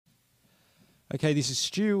Okay, this is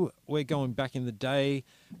Stu. We're going back in the day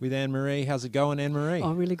with Anne-Marie. How's it going, Anne-Marie?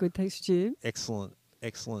 Oh, really good. Thanks, Stu. Excellent,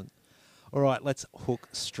 excellent. All right, let's hook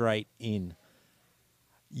straight in.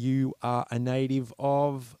 You are a native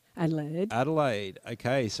of Adelaide. Adelaide.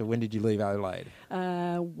 Okay, so when did you leave Adelaide?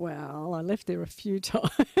 Well, I left there a few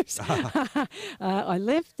times. I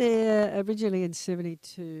left there originally in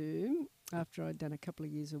 72 after I'd done a couple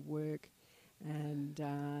of years of work. And,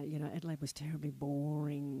 Adelaide was terribly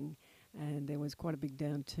boring. And there was quite a big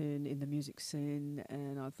downturn in the music scene.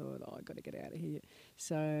 And I thought, I've got to get out of here.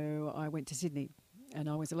 So I went to Sydney. And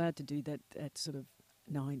I was allowed to do that at sort of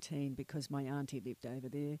 19 because my auntie lived over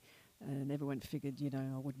there. And everyone figured,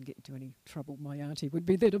 I wouldn't get into any trouble. My auntie would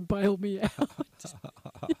be there to bail me out.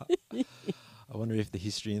 I wonder if the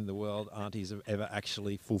history in the world aunties have ever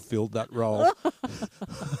actually fulfilled that role.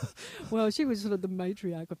 Well, she was sort of the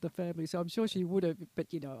matriarch of the family, so I'm sure she would have. But,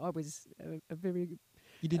 I was a very...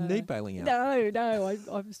 You didn't need bailing out. No,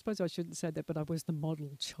 I suppose I shouldn't say that, but I was the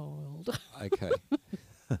model child. Okay.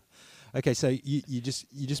 Okay, so you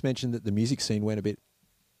just mentioned that the music scene went a bit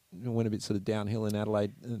sort of downhill in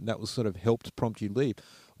Adelaide, and that was sort of helped prompt you to leave.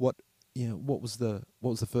 What was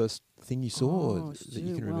the first thing you saw that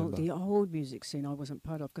you can remember? Well, the old music scene I wasn't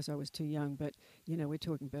part of because I was too young, but we're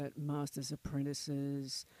talking about Masters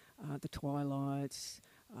Apprentices, the Twilights,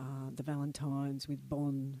 the Valentines with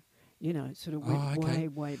Bon. Sort of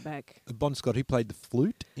went way back. Bon Scott, he played the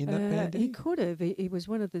flute in that band. He could have. He was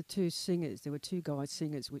one of the two singers. There were two guys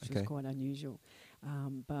singers, which was quite unusual.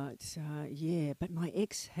 But my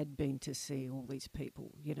ex had been to see all these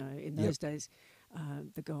people. In those days,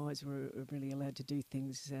 the guys were really allowed to do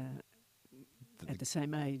things at the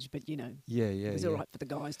same age. But it was all right for the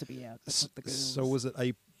guys to be out, but not the girls. So was it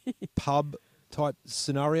a pub type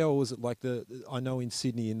scenario, or was it like I know in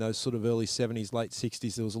Sydney in those sort of early 70s, late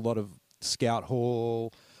 60s, there was a lot of scout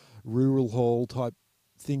hall, rural hall type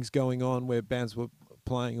things going on where bands were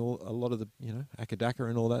playing a lot of the, Akadaka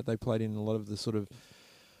and all that. They played in a lot of the sort of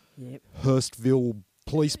Hurstville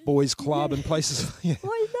Police Boys Club and places. Yeah.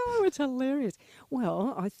 I know, it's hilarious.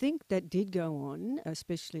 Well, I think that did go on,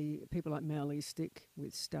 especially people like Mal Eastick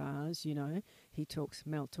with Stars,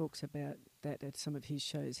 Mel talks about that at some of his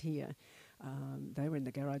shows here. They were in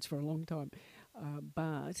the garage for a long time.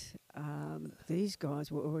 But these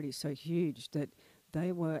guys were already so huge that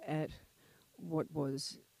they were at what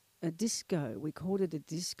was a disco. We called it a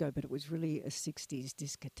disco, but it was really a 60s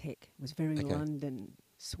discotheque. It was very London,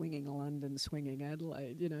 swinging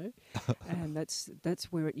Adelaide, and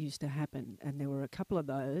that's where it used to happen. And there were a couple of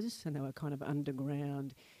those, and they were kind of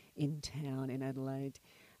underground in town in Adelaide,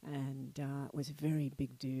 and it was a very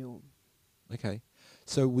big deal. Okay.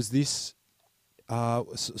 So was this... I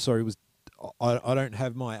don't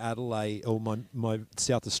have my Adelaide or my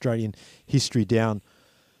South Australian history down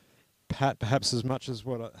perhaps as much as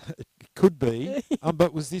what it could be.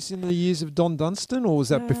 But was this in the years of Don Dunstan, or was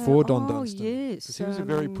that before Don Dunstan? Oh, yes. Because he was a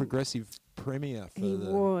very progressive premier for he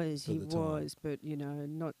the was, but,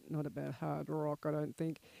 not about hard rock, I don't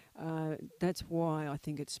think. That's why I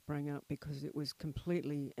think it sprang up, because it was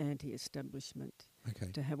completely anti-establishment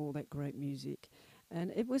to have all that great music.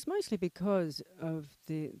 And it was mostly because of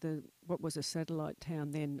the what was a satellite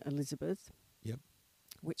town then, Elizabeth,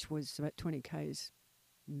 which was about 20 k's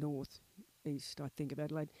north-east, I think, of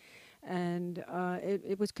Adelaide. And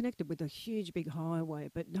it was connected with a huge big highway,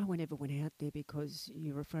 but no one ever went out there because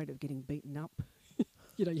you were afraid of getting beaten up.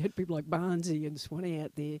 You had people like Barnsey and Swanee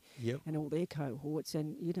out there and all their cohorts.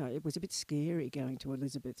 And, it was a bit scary going to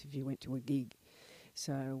Elizabeth if you went to a gig.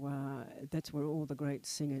 So that's where all the great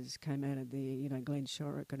singers came out of there, Glenn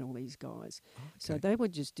Shorrock and all these guys. Okay. So they were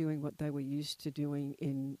just doing what they were used to doing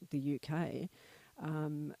in the UK,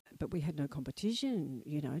 but we had no competition,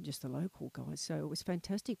 just the local guys. So it was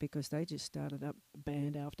fantastic because they just started up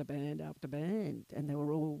band after band after band, and they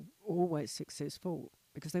were all always successful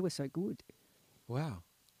because they were so good. Wow.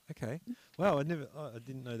 Okay. Wow, I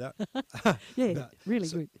didn't know that. Really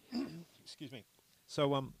good. Excuse me.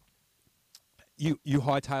 So You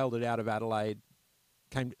hightailed it out of Adelaide,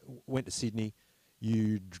 went to Sydney.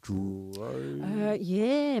 You drove.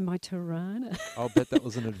 My Tirana. I'll bet that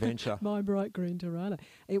was an adventure. My bright green Tirana.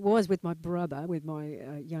 It was with my brother, with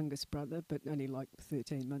my youngest brother, but only like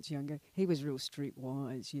 13 months younger. He was real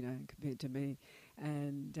streetwise, compared to me.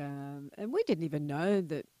 And we didn't even know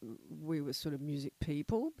that we were sort of music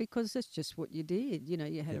people, because that's just what you did.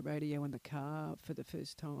 You had a radio in the car for the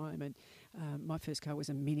first time, and my first car was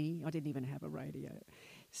a Mini. I didn't even have a radio.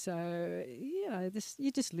 So,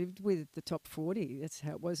 you just lived with the top 40. That's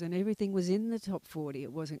how it was. And everything was in the top 40.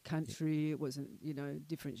 It wasn't country. It wasn't,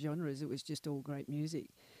 different genres. It was just all great music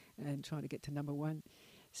and trying to get to number one.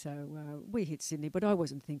 So we hit Sydney, but I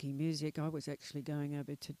wasn't thinking music. I was actually going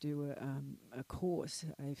over to do a course,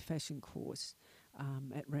 a fashion course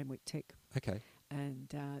at Randwick Tech. Okay.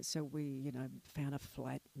 And so we, found a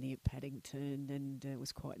flat near Paddington, and it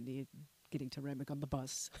was quite near getting to Randwick on the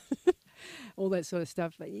bus. All that sort of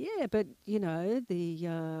stuff. But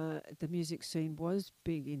the music scene was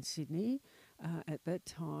big in Sydney at that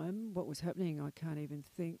time. What was happening, I can't even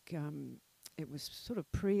think. It was sort of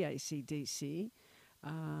pre-AC/DC.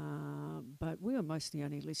 But we were mostly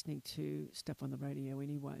only listening to stuff on the radio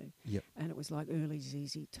anyway. Yep. And it was like early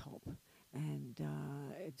ZZ Top. And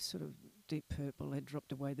it's sort of Deep Purple had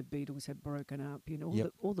dropped away. The Beatles had broken up.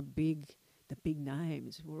 All the big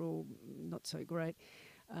names were all not so great.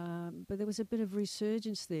 But there was a bit of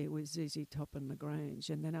resurgence there with ZZ Top and LaGrange.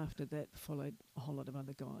 And then after that followed a whole lot of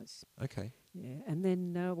other guys. Okay. Yeah. And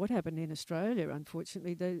then what happened in Australia,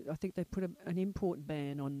 unfortunately, I think they put an import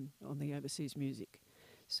ban on the overseas music.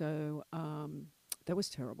 So that was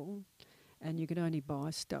terrible. And you could only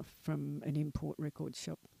buy stuff from an import record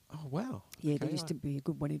shop. Oh, wow. Yeah, okay. there used to be a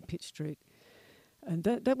good one in Pitt Street. And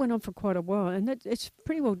that went on for quite a while. And it's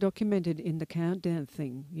pretty well documented in the Countdown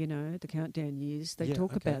thing, the Countdown years. They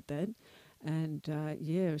talk about that. And,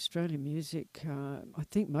 Australian music, I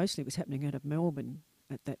think mostly was happening out of Melbourne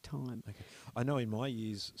at that time. Okay. I know in my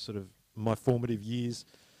years, sort of my formative years,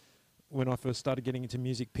 when I first started getting into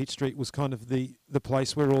music, Pitt Street was kind of the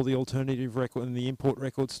place where all the alternative record and the import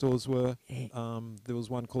record stores were. Yeah. There was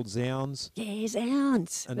one called Zounds. Yeah,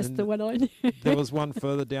 Zounds. And that's the one I knew. There was one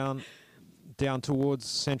further down towards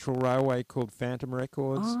Central Railway called Phantom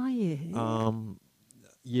Records. Oh,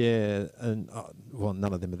 yeah. And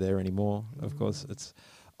none of them are there anymore. Of course,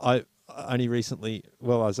 I only recently,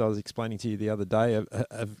 as I was explaining to you the other day,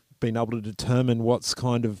 I've been able to determine what's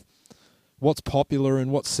popular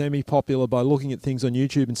and what's semi-popular by looking at things on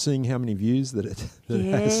YouTube and seeing how many views that it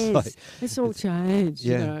has. Like, it's all changed.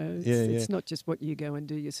 Yeah, It's not just what you go and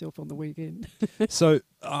do yourself on the weekend. So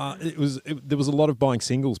there was a lot of buying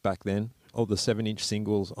singles back then, or the 7-inch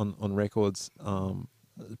singles on records.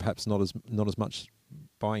 Perhaps not as much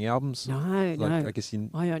buying albums. No. I guess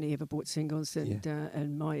I only ever bought singles,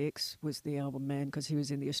 and my ex was the album man because he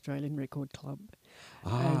was in the Australian Record Club.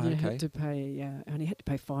 And you had to pay, only had to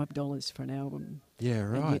pay $5 for an album. Yeah,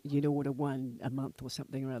 right. And you'd order one a month or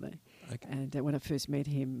something or other. Okay. And when I first met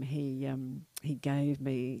him, he gave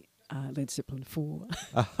me Led Zeppelin 4.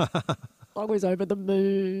 I was over the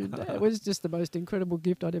moon. It was just the most incredible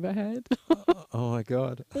gift I'd ever had. Oh my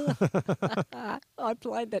God. I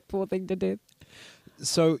played that poor thing to death.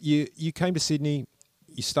 So you came to Sydney,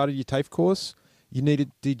 you started your TAFE course. There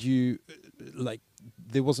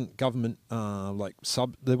wasn't government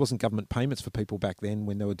there wasn't government payments for people back then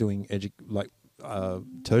when they were doing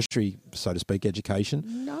tertiary, so to speak,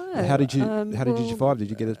 education. No. How did you survive? Did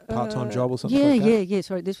you get a part-time job or something like that? Yeah.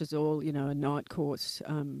 Sorry, this was all a night course.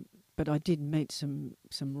 But I did meet some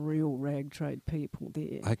real rag trade people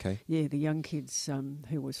there. Okay. Yeah, the young kids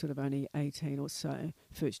who were sort of only 18 or so,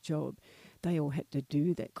 first job, they all had to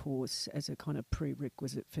do that course as a kind of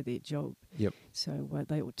prerequisite for their job. Yep. So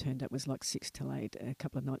they all turned up. It was like 6 till 8, a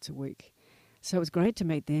couple of nights a week. So it was great to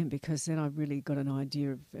meet them because then I really got an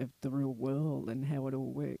idea of the real world and how it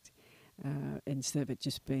all worked. Instead of it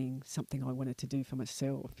just being something I wanted to do for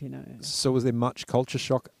myself, So was there much culture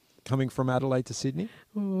shock coming from Adelaide to Sydney?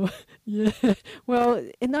 Oh, yeah. Well,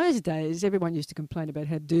 in those days, everyone used to complain about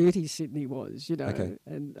how dirty Sydney was, Okay.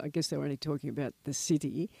 And I guess they were only talking about the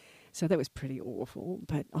city. So that was pretty awful.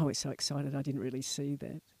 But I was so excited I didn't really see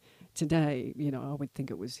that. Today, I would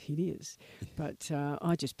think it was hideous. But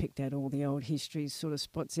I just picked out all the old history sort of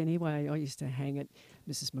spots anyway. I used to hang at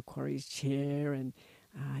Mrs. Macquarie's chair and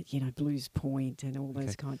Blues Point and all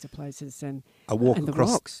those kinds of places, and the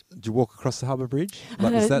rocks. Did you walk across the Harbour Bridge?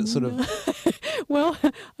 Was that sort of? Well,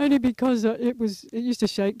 only because it used to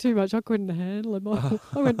shake too much. I couldn't handle it.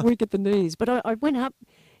 I went weak at the knees, but I went up,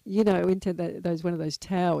 into one of those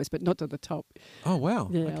towers, but not to the top. Oh wow!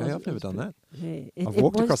 Yeah, okay, I've never done that. Yeah, I've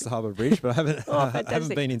walked across the Harbour Bridge, but I haven't. I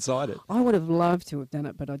haven't been inside it. I would have loved to have done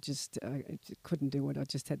it, but I just couldn't do it. I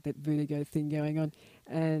just had that vertigo thing going on,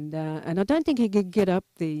 and I don't think you could get up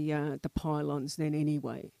the pylons then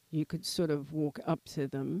anyway. You could sort of walk up to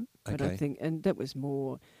them, but I think, and that was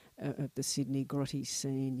more of the Sydney grotty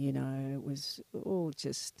scene. It was all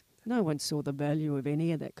just. No one saw the value of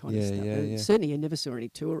any of that kind of stuff. Yeah. Certainly you never saw any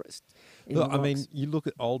tourists. Look, I mean, you look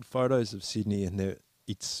at old photos of Sydney and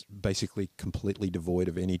it's basically completely devoid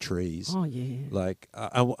of any trees. Oh, yeah. Like,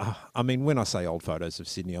 I mean, when I say old photos of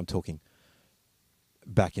Sydney, I'm talking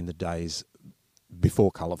back in the days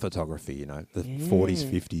before colour photography, the 40s,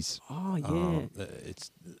 50s. Oh, yeah.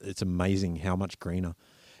 It's amazing how much greener.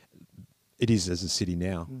 it is as a city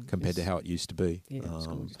now compared to how it used to be. Yeah, it's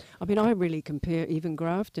gorgeous. I mean, I really compare even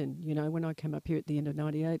Grafton. You know, when I came up here at the end of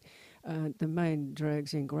 '98, the main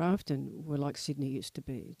drags in Grafton were like Sydney used to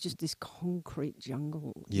be, just this concrete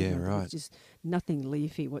jungle. Yeah, right. Just nothing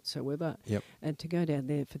leafy whatsoever. Yep. And to go down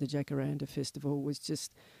there for the Jacaranda Festival was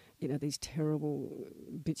just, you know, these terrible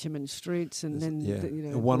bitumen streets, and then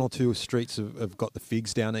one or two streets have got the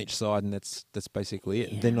figs down each side, and that's basically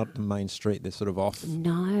it. Yeah. They're not the main street; they're sort of off.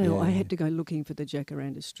 No, I had to go looking for the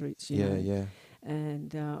Jacaranda streets. You know? Yeah.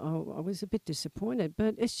 And I was a bit disappointed,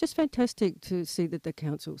 but it's just fantastic to see that the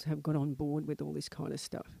councils have got on board with all this kind of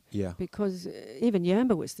stuff. Yeah. Because even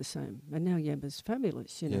Yamba was the same, and now Yamba's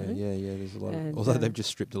fabulous. You know. Yeah. There's a lot. Although they've just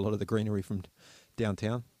stripped a lot of the greenery from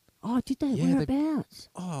downtown. Oh, did they? Yeah, whereabouts?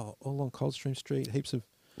 All along Coldstream Street, heaps of.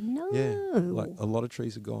 No. Yeah, like a lot of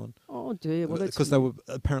trees are gone. Oh dear. Well, because they're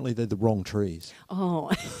the wrong trees.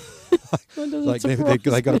 Oh. like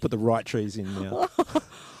they got to put the right trees in now.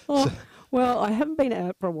 Well, I haven't been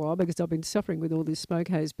out for a while because I've been suffering with all this smoke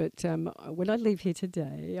haze. But when I leave here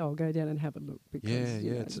today, I'll go down and have a look because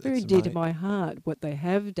it's very dear to my heart what they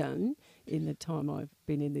have done in the time I've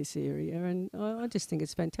been in this area, and I just think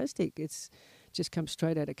it's fantastic. It's just come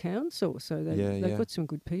straight out of council, so they've got some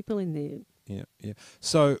good people in there. Yeah.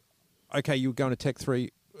 So, okay, you were going to Tech 3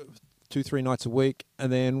 2-3 nights a week,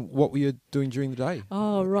 and then what were you doing during the day?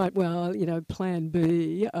 Oh, right. Well, you know, Plan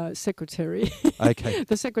B, secretary. Okay.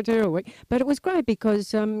 The secretarial week. But it was great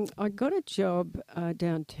because I got a job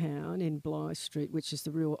downtown in Bligh Street, which is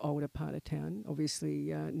the real older part of town,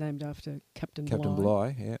 obviously named after Captain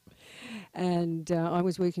Bligh, yeah. And I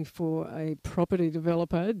was working for a property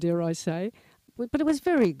developer, dare I say. But it was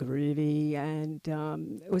very groovy, and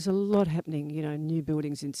it was a lot happening, you know, new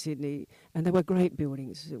buildings in Sydney, and they were great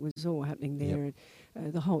buildings. It was all happening there. Yep.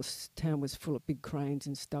 And the whole town was full of big cranes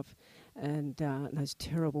and stuff, and those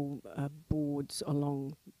terrible boards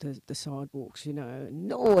along the sidewalks, you know,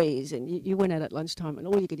 noise. And you went out at lunchtime, and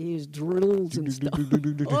all you could hear is drills and stuff. I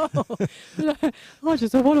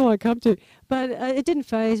just thought, what do I come to? But it didn't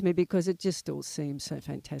faze me because it just all seemed so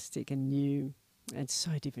fantastic and new. And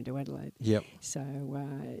so different to Adelaide. Yep. So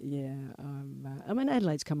I mean,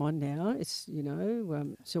 Adelaide's come on now. It's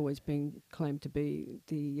it's always been claimed to be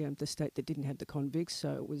the state that didn't have the convicts.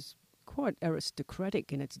 So it was quite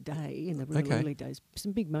aristocratic in its day, in the real early days.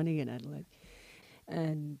 Some big money in Adelaide.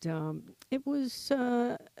 And it was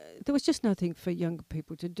there was just nothing for younger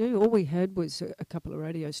people to do. All we had was a couple of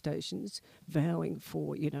radio stations vowing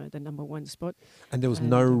for, you know, the number one spot. And there was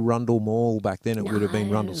no Rundle Mall back then. It would have been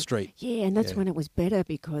Rundle Street. Yeah, and that's when it was better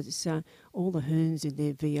because all the hoons in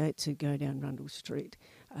their V8s would go down Rundle Street.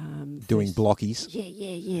 Doing blockies.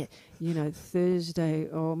 Yeah. You know, Thursday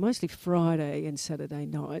or mostly Friday and Saturday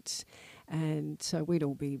nights. And so we'd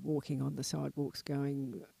all be walking on the sidewalks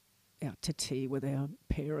going out to tea with our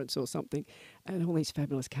parents or something, and all these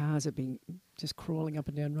fabulous cars have been just crawling up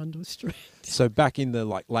and down Rundle Street. So back in the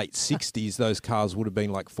late 60s, those cars would have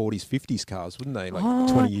been like 40s, 50s cars, wouldn't they? Like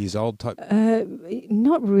 20 years old type.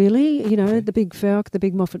 Not really. You know, the big the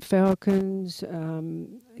big Moffat Falcons.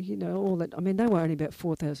 You know, all that. I mean, they were only about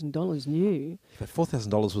 $4,000 new. But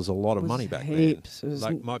 $4,000 was a lot of money back heaps. then.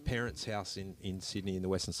 Like my parents' house in Sydney in the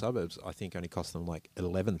western suburbs, I think only cost them like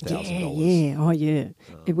 $11,000. Yeah. Oh, yeah.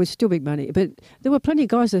 It was still big money. But there were plenty of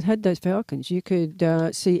guys that had those Falcons. You could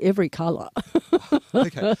see every colour.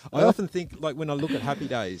 Okay. I often think, like, when I look at Happy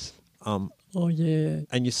Days. Oh, yeah.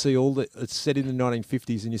 And you see it's set in the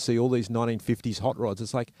 1950s, and you see all these 1950s hot rods.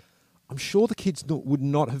 It's like, I'm sure the kids would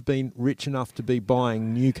not have been rich enough to be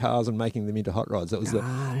buying new cars and making them into hot rods. That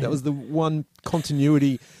was the one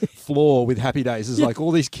continuity flaw with Happy Days. Is like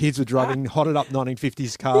all these kids were driving hotted up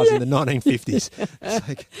 1950s cars in the 1950s.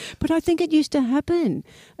 But I think it used to happen.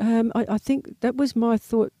 I think that was my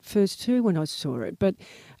thought first too when I saw it. But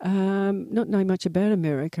not knowing much about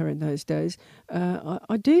America in those days,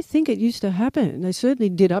 I do think it used to happen. They certainly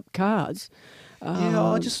did up cars. Yeah,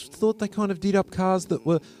 I just thought they kind of did up cars that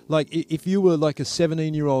were like, if you were like a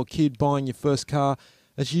 17-year-old kid buying your first car,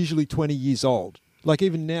 it's usually 20 years old. Like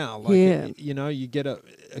even now, like you know, you get a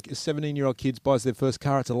 17-year-old kid buys their first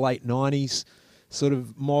car, it's a late 90s sort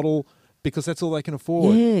of model because that's all they can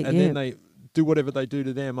afford. And then they do whatever they do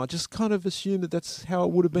to them. I just kind of assume that that's how it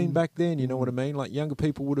would have been back then, you know what I mean? Like younger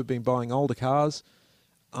people would have been buying older cars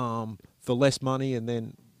for less money and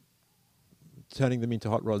then turning them into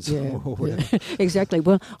hot rods or whatever. Exactly.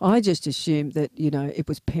 Well, I just assumed that, you know, it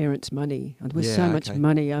was parents' money. There was so much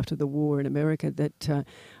money after the war in America that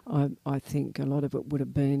I think a lot of it would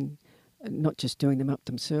have been not just doing them up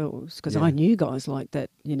themselves, because I knew guys like that,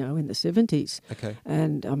 you know, in the 70s. Okay.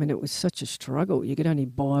 And, I mean, it was such a struggle. You could only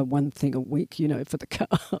buy one thing a week, you know, for the car.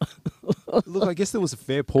 Look, I guess there was a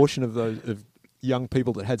fair portion of those of young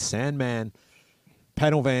people that had Sandman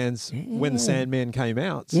panel vans when the Sandman came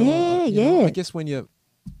out. So, I guess when you're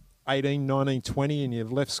 18, 19, 20 and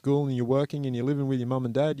you've left school and you're working and you're living with your mum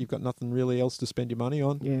and dad, you've got nothing really else to spend your money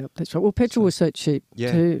on. Yeah, that's right. Well, petrol was so cheap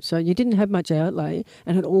too, so you didn't have much outlay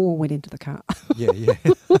and it all went into the car. Yeah.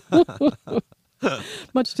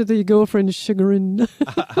 Much to the girlfriend's chagrin.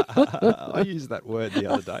 I used that word the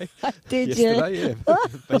other day. Did Yesterday, yeah.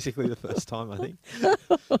 Basically the first time, I think.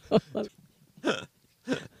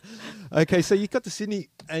 Okay, so you got to Sydney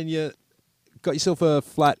and you got yourself a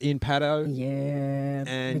flat in Paddo. Yeah,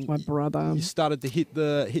 and with my brother. You started to hit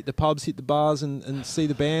the pubs, hit the bars and see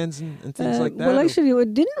the bands and things like that? Well, actually,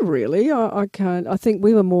 it didn't really. I can't. I think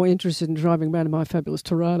we were more interested in driving around in my fabulous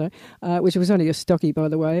Toronto, which was only a stocky, by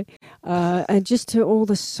the way, and just to all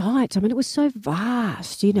the sights. I mean, it was so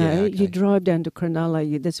vast, you know. Yeah, okay. You drive down to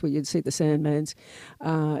Cronulla, that's where you'd see the Sandmans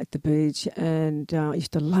at the beach, and I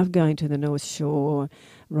used to love going to the North Shore,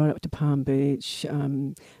 right up to Palm Beach.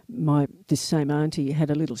 This same auntie had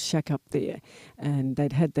a little shack up there, and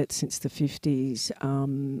they'd had that since the 50s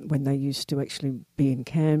when they used to actually be in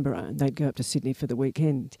Canberra, and they'd go up to Sydney for the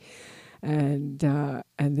weekend. And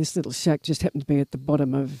this little shack just happened to be at the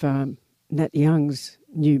bottom of Nat Young's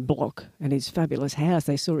new block and his fabulous house.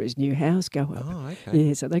 They saw his new house go up. Oh, okay.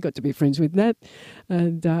 Yeah, so they got to be friends with Nat.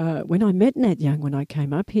 And when I met Nat Young, when I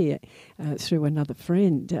came up here through another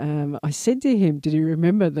friend, I said to him, did you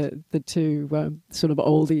remember the two sort of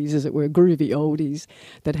oldies, as it were, groovy oldies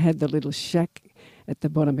that had the little shack at the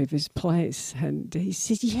bottom of his place? And he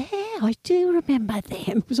said, yeah, I do remember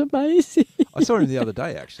them. It was amazing. I saw him the other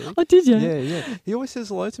day, actually. Oh, did you? Yeah. He always says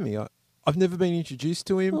hello to me. I've never been introduced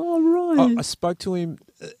to him. Oh, right. I spoke to him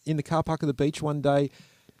in the car park of the beach one day.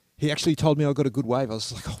 He actually told me I got a good wave. I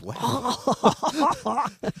was like, oh, wow.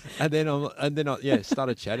 and then I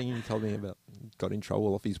started chatting, and he told me about got in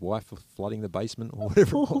trouble off his wife for flooding the basement or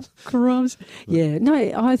whatever it was. Crumbs. Yeah, no,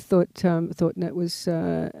 I thought Nat was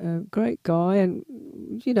a great guy, and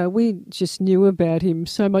you know, we just knew about him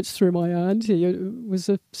so much through my auntie. It was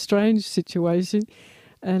a strange situation.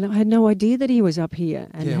 And I had no idea that he was up here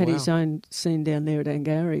and had his own scene down there at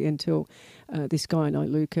Angari until this guy,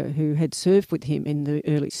 Luca, who had surfed with him in the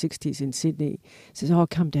early 60s in Sydney, says, oh,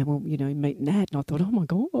 come down, well, you know, meet Nat. And I thought, oh, my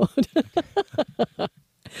God.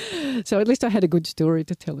 So at least I had a good story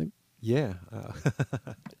to tell him. Yeah.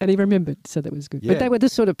 And he remembered, so that was good. Yeah. But they were the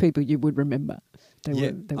sort of people you would remember. They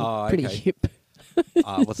were pretty hip.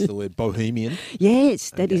 What's the word? Bohemian? Yes,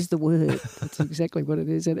 that is the word. That's exactly what it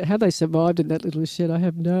is. And how they survived in that little shed, I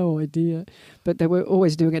have no idea. But they were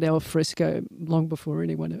always doing it al fresco long before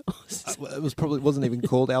anyone else. It wasn't even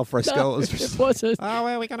called al fresco. No, it was just it wasn't. Oh,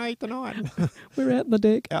 where are we going to eat tonight? We're out in the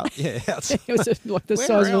deck. Outside. It was like the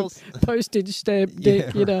size of a postage stamp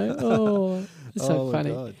deck, you know. Oh, it's so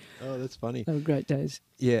funny. God. Oh, that's funny. They were great days.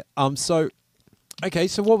 Yeah. So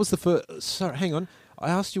what was the first... Sorry, hang on. I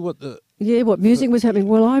asked you what music was happening.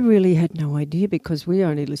 Well, I really had no idea because we were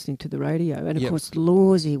only listening to the radio. And, of course,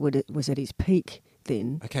 Lawsy was at his peak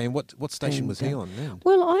then. Okay, and what station was he on then?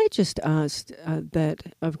 Well, I just asked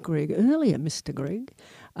that of Greg earlier, Mr. Greg.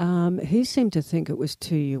 He seemed to think it was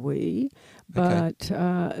 2UE, but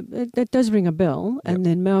that does ring a bell. Yep. And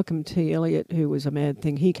then Malcolm T. Elliott, who was a Mad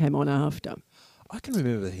Thing, he came on after. I can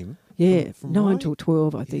remember him. Yeah, from 9 till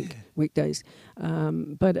 12, I think, weekdays.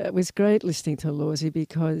 But it was great listening to Lawsy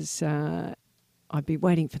because I'd be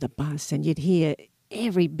waiting for the bus and you'd hear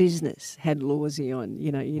every business had Lawsy on.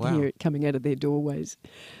 You know, you'd hear it coming out of their doorways.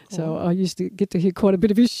 So I used to get to hear quite a bit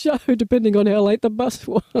of his show, depending on how late the bus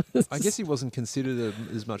was. I guess he wasn't considered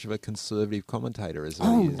as much of a conservative commentator as he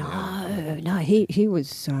is now. No, he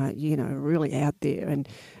was, really out there. And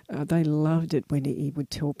they loved it when he would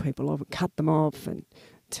tell people, I would cut them off and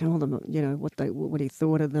tell them, you know, what he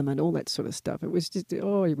thought of them and all that sort of stuff. It was just, he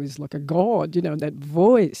was like a god, you know, that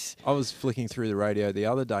voice. I was flicking through the radio the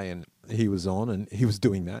other day and he was on and he was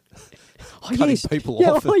doing that. Cutting people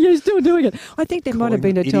off. Oh, yeah, still doing it. I think there might have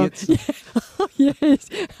been a time. Yes.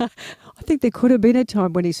 I think there could have been a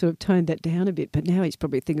time when he sort of toned that down a bit, but now he's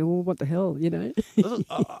probably thinking, oh, what the hell, you know?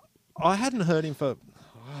 I hadn't heard him for,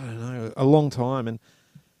 I don't know, a long time, and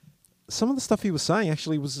some of the stuff he was saying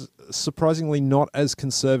actually was surprisingly not as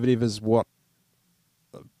conservative as what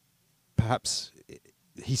perhaps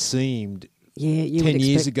he seemed 10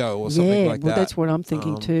 years ago or something like that. Yeah, well, that's what I'm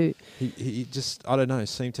thinking too. He just, I don't know,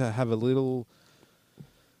 seemed to have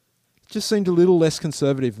just seemed a little less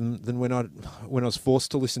conservative than when I was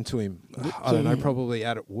forced to listen to him. I don't know, probably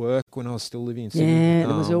out at work when I was still living in Sydney. Yeah,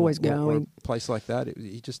 it was always going. A place like that.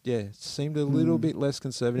 He just, seemed a little bit less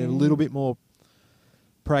conservative, a little bit more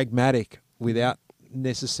pragmatic without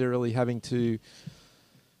necessarily having to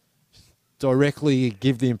directly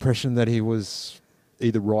give the impression that he was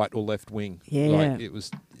either right or left wing. Yeah. Like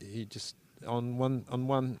he just on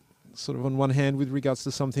one hand with regards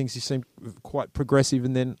to some things he seemed quite progressive,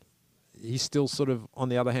 and then he still sort of, on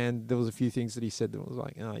the other hand, there was a few things that he said that was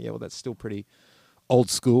like, oh yeah, well that's still pretty old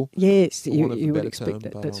school. Yes, you would expect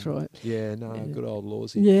that. That's right. Yeah, no, good old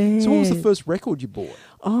Lawsy. Yeah. So what was the first record you bought?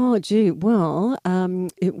 Oh, gee, well,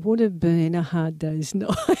 it would have been A Hard Day's Night.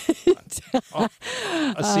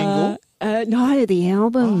 A single? No, the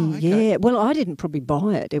album. Oh, okay. Yeah. Well, I didn't probably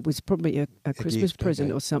buy it. It was probably a Christmas gift,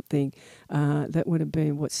 present okay. or something. That would have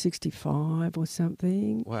been, 65 or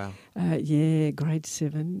something. Wow. Yeah, grade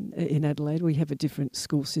 7 in Adelaide. We have a different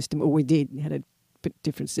school system, or we did, had a bit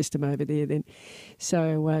different system over there then.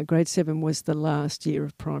 So grade 7 was the last year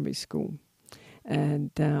of primary school.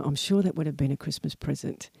 And I'm sure that would have been a Christmas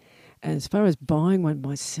present. As far as buying one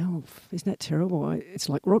myself, isn't that terrible? It's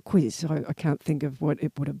like Rock Quiz. I can't think of what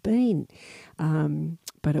it would have been.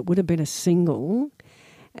 But it would have been a single,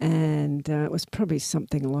 and it was probably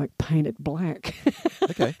something like Painted Black.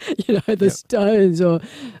 Okay. The Stones or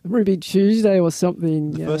Ruby Tuesday or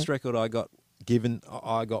something. The first record I got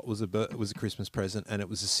was a Christmas present, and it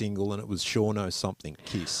was a single, and it was Sure Knows Something,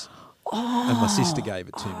 Kiss. Oh, and my sister gave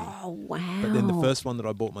it to me. Oh, wow. But then the first one that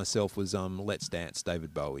I bought myself was Let's Dance,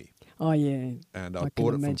 David Bowie. Oh, yeah. And I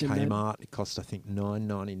bought it from Kmart. It cost, I think,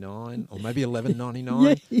 $9.99 or maybe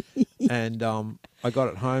 $11.99. Yeah. And I got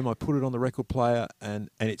it home. I put it on the record player, and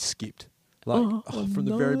it skipped. From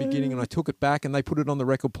the very beginning. And I took it back, and they put it on the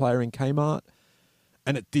record player in Kmart,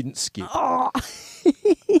 and it didn't skip. Oh.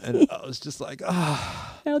 And I was just like,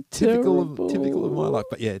 how typical of my life.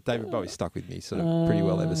 But yeah, David Bowie stuck with me sort of pretty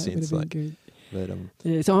well ever since. Good. But,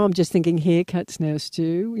 yeah, so I'm just thinking haircuts now,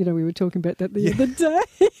 Stu. We were talking about that the other day.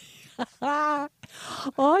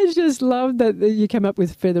 I just love that you came up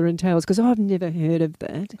with Feather and Tails, because I've never heard of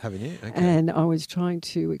that. Haven't you? Okay. And I was trying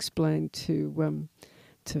to explain to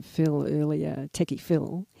Phil earlier, Techie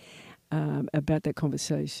Phil, about that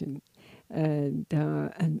conversation. And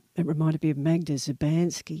it reminded me of Magda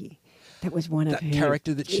Zubanski. That was one of her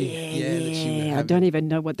character that she, that she would have. I don't even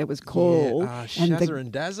know what that was called. Shazza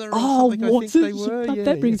and Dazza or something, I think they were.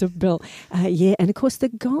 That rings a bell. And of course the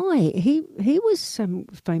guy, he was some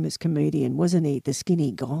famous comedian, wasn't he? The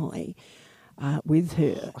skinny guy with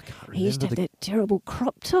her. I can't remember. He used to have that terrible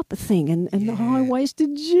crop top thing and the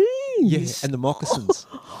high-waisted jeans. Yeah, and the moccasins.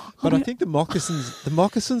 But I think the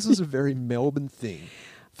moccasins was a very Melbourne thing.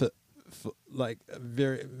 For like a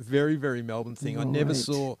very, very, very Melbourne thing. Right. I never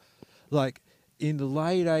saw, like, in the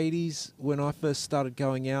late 80s when I first started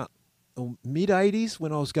going out, or mid-80s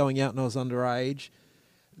when I was going out and I was underage,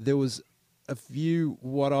 there was a few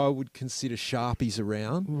what I would consider Sharpies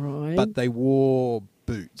around. Right. But they wore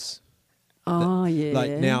boots. Yeah.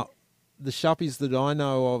 Like, now, the Sharpies that I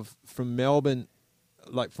know of from Melbourne,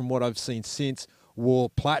 like from what I've seen since, wore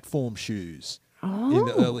platform shoes. In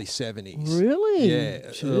the early 70s. Really?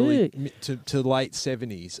 Yeah, early to late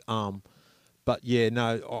 70s. But yeah,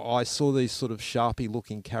 no, I saw these sort of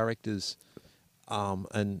Sharpie-looking characters,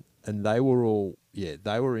 and they were all,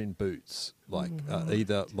 they were in boots, like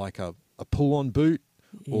either like a pull-on boot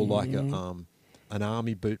or like an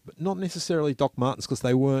army boot, but not necessarily Doc Martens, because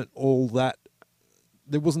they weren't all that.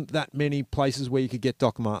 There wasn't that many places where you could get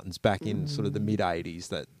Doc Martens back in sort of the mid-80s.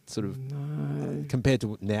 That sort of compared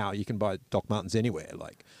to now, you can buy Doc Martens anywhere.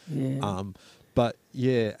 Like, but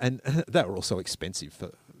yeah, and they were also expensive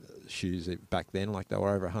for shoes back then. Like, they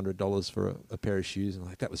were over $100 for a pair of shoes, and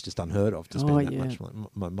like that was just unheard of to spend that much. Like,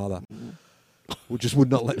 my mother just would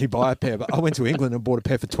not let me buy a pair. But I went to England and bought a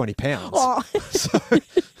pair for £20.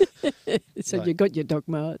 So like, you got your Doc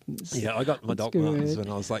Martens. Yeah, I got my Doc Martens when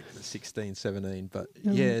I was like 16, 17. But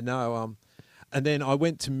and then I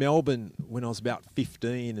went to Melbourne when I was about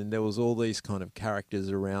 15, and there was all these kind of characters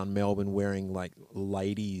around Melbourne wearing like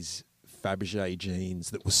ladies' Fabergé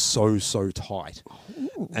jeans that were so tight,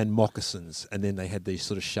 and moccasins, and then they had these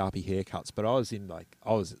sort of Sharpie haircuts. But I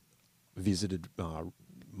was visited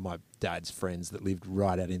my dad's friends that lived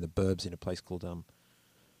right out in the burbs in a place called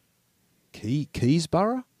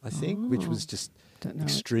Keysborough, I think, which was just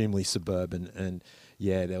extremely suburban. And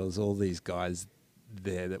yeah, there was all these guys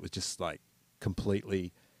there that was just like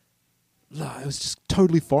completely, it was just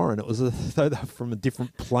totally foreign. It was from a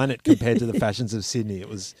different planet compared to the fashions of Sydney. It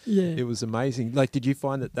was amazing. Like, did you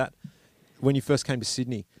find that when you first came to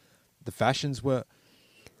Sydney, the fashions were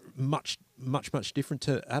much different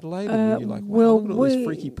to Adelaide? And you're like, wow, look at all these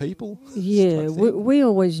freaky people. Yeah, we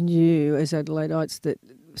always knew as Adelaidites that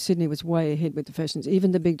Sydney was way ahead with the fashions.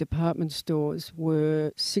 Even the big department stores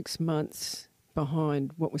were 6 months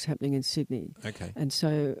behind what was happening in Sydney. Okay. And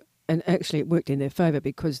so, and actually it worked in their favour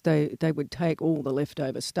because they would take all the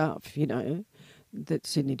leftover stuff, you know, that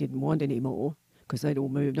Sydney didn't want anymore because they'd all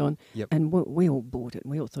moved on. Yep. And we all bought it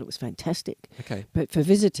and we all thought it was fantastic. Okay. But for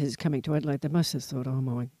visitors coming to Adelaide, they must have thought, oh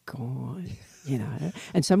my God, you know.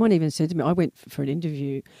 And someone even said to me, I went for an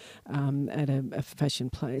interview at a fashion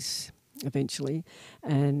place eventually,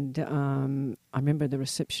 and I remember the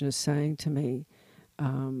receptionist saying to me,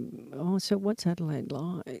 oh, so what's Adelaide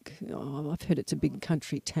like? Oh, I've heard it's a big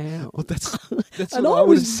country town. Well, that's and what I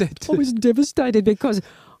would have said. I was devastated because,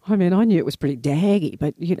 I mean, I knew it was pretty daggy,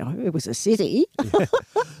 but, you know, it was a city. Yeah.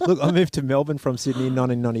 Look, I moved to Melbourne from Sydney in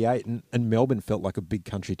 1998, and Melbourne felt like a big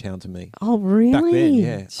country town to me. Oh, really? Back then,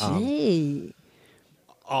 yeah. Gee.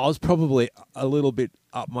 I was probably a little bit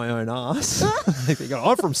up my own arse.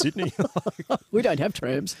 I'm from Sydney. We don't have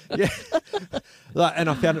trams. Yeah. And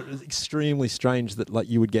I found it extremely strange that like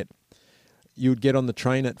you would get on the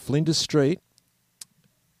train at Flinders Street.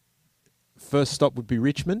 First stop would be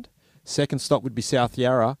Richmond. Second stop would be South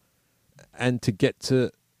Yarra. And to get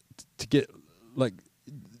like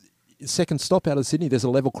second stop out of Sydney, there's a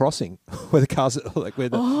level crossing where the cars, like where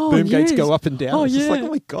the boom gates go up and down. Oh, it's just like, yeah.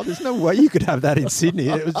 oh my God, there's no way you could have that in Sydney.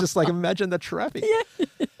 It was just like, imagine the traffic.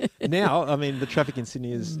 Yeah. Now, I mean, the traffic in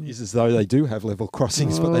Sydney is as though they do have level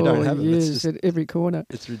crossings, but they don't have them. Yes, It's just, at every corner.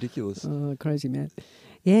 it's ridiculous. Oh, crazy man.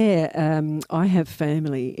 Yeah, I have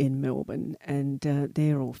family in Melbourne, and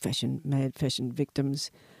they're all mad fashion victims,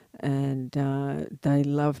 and they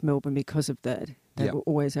love Melbourne because of that. They were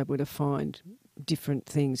always able to find different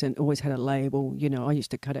things and always had a label. You know, I used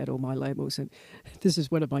to cut out all my labels, and this is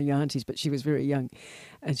one of my aunties, but she was very young,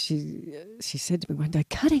 and she said to me one day,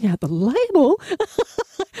 "Cutting out the label?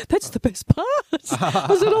 That's the best part."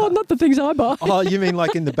 I said, "Oh, not the things I buy." Oh, you mean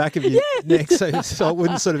like in the back of your neck, so it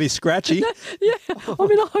wouldn't sort of be scratchy? Yeah, I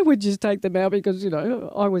mean, I would just take them out because, you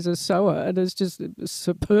know, I was a sewer and it's just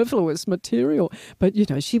superfluous material. But, you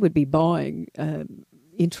know, she would be buying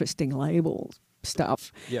interesting labels.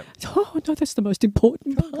 Stuff. Yeah. Oh no, that's the most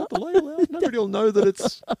important part. Got the label out. Nobody will know that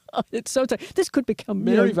it's so. This could become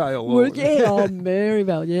Maryvale.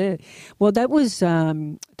 Maryvale. Yeah. Well, that was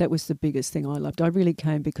the biggest thing I loved. I really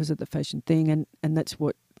came because of the fashion thing, and that's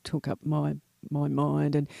what took up my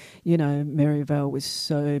mind. And you know, Maryvale was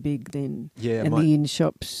so big then. Yeah. And the in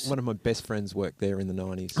shops. One of my best friends worked there in the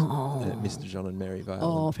 90s. At Mr. John and Maryvale.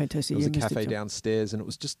 Oh, fantastic! There was a cafe downstairs, and it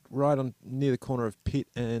was just right on near the corner of Pitt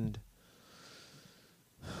and.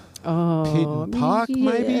 Pitt Park,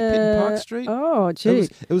 maybe? Pitt Park Street? Oh, gee.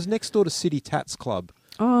 It was next door to City Tats Club.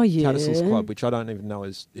 Oh, yeah. Tattersalls Club, which I don't even know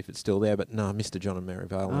if it's still there, but no, Mr. John and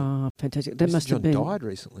Maryvale. Oh, fantastic. That Mr. must John have been... died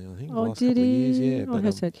recently, I think, Oh, the last did couple he? of years.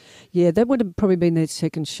 Yeah, but, yeah, that would have probably been their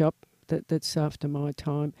second shop. That's after my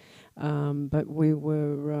time. But we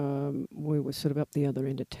were sort of up the other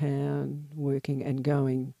end of town, working and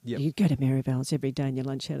going. Yep. You'd go to Maryvale's every day in your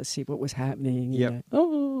lunch hour to see what was happening. Yep. You know.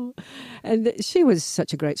 Oh, and she was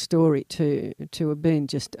such a great story to have been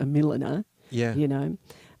just a milliner. Yeah. You know,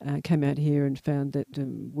 came out here and found that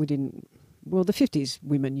we didn't. Well, the 50s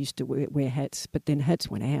women used to wear hats, but then hats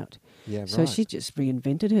went out. Yeah, right. So she just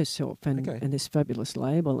reinvented herself and this fabulous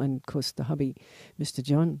label, and of course the hubby, Mr.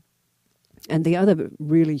 John. And the other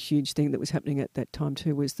really huge thing that was happening at that time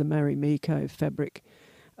too was the Marimekko fabric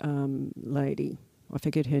lady. I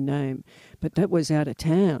forget her name, but that was out of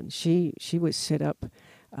town. She was set up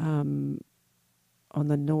on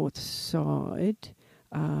the north side.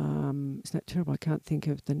 Isn't that terrible? I can't think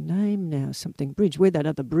of the name now. Something Bridge, where that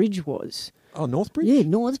other bridge was. Oh, Northbridge? Yeah,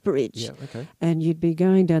 Northbridge. Yeah, okay. And you'd be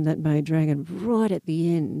going down that May Dragon right at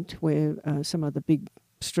the end where some other big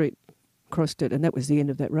street crossed it, and that was the end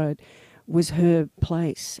of that road, was her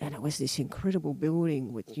place. And it was this incredible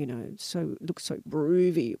building with, you know, it looked so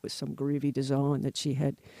groovy. It was some groovy design that she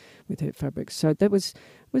had with her fabrics. So that was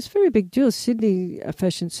very big deal. Sydney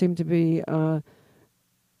fashion seemed to be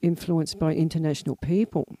influenced by international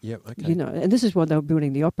people. Yep, okay. You know, and this is why they were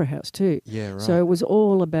building the Opera House too. Yeah, right. So it was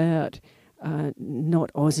all about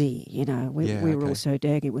not Aussie, you know. We were all so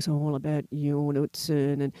daggy. It was all about Jorn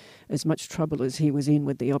Utzon, and as much trouble as he was in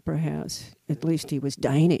with the Opera House, at least he was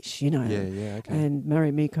Danish, you know. Yeah, okay. And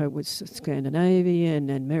Marimekko was Scandinavian,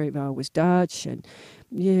 and Maryvale was Dutch, and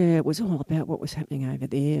yeah, it was all about what was happening over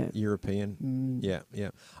there. European. Yeah.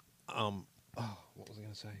 What was I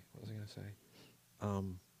going to say?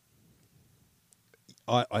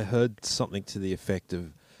 I heard something to the effect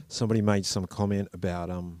of somebody made some comment about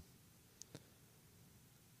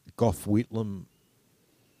Gough Whitlam.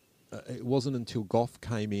 It wasn't until Gough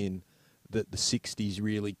came in that the 60s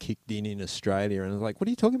really kicked in Australia. And I was like, what are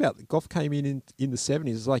you talking about? Goth came in the 70s.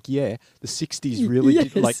 It's like, yeah, the 60s really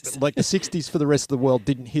did, like the 60s for the rest of the world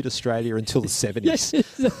didn't hit Australia until the 70s. Yes,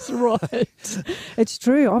 that's right. It's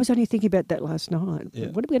true. I was only thinking about that last night. Yeah.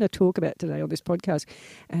 What are we going to talk about today on this podcast?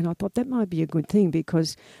 And I thought that might be a good thing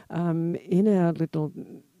because in our little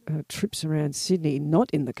trips around Sydney, not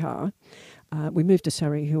in the car, we moved to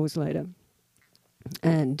Surrey Hills later.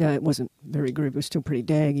 And it wasn't very good. It was still pretty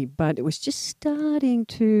daggy, but it was just starting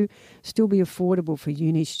to still be affordable for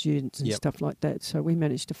uni students and stuff like that. So we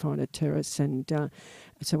managed to find a terrace, and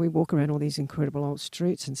so we walk around all these incredible old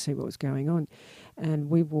streets and see what was going on.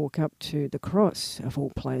 And we walk up to the Cross, of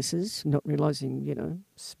all places, not realising,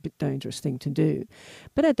 it's a bit dangerous thing to do.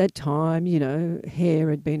 But at that time,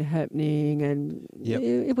 hair had been happening, and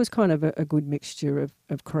it was kind of a good mixture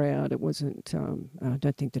of crowd. It wasn't, I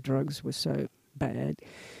don't think the drugs were so bad,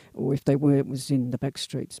 or if they were, it was in the back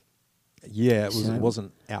streets. Yeah, it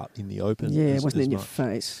wasn't out in the open. Yeah, it wasn't in your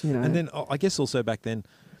face. And then I guess also back then,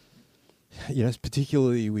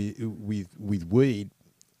 particularly with weed.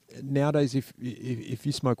 Nowadays, if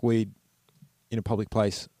you smoke weed in a public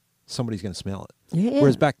place, somebody's going to smell it. Yeah.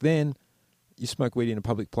 Whereas back then, you smoke weed in a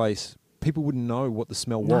public place, people wouldn't know what the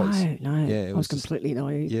smell was. No. Yeah, I was completely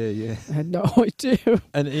naive. Yeah. I had no idea.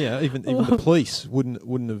 And even the police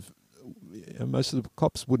wouldn't have. Most of the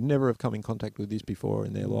cops would never have come in contact with this before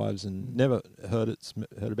in their lives, and never heard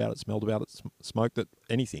about it, smelled about it, smoked it,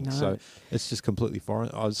 anything. No. So it's just completely foreign.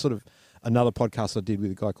 I was sort of another podcast I did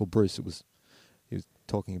with a guy called Bruce. He was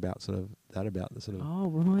talking about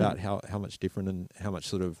about how much different and how much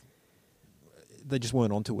sort of they just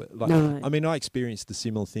weren't onto it. Like, no. I mean, I experienced a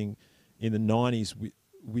similar thing in the 90s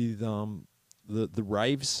with the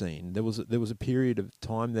rave scene. There was a period of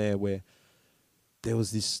time there where there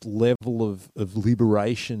was this level of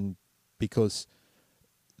liberation because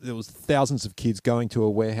there was thousands of kids going to a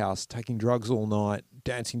warehouse, taking drugs all night,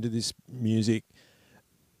 dancing to this music,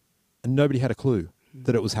 and nobody had a clue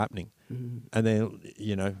that it was happening. Mm-hmm. And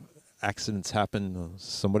then, accidents happen, or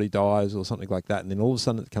somebody dies or something like that, and then all of a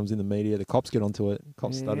sudden it comes in the media, the cops get onto it,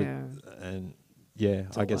 cops started, and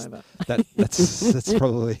I guess that's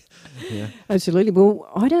probably, Absolutely. Well,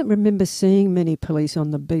 I don't remember seeing many police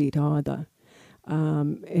on the beat either.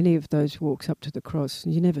 Any of those walks up to the Cross,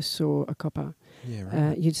 you never saw a copper. Yeah,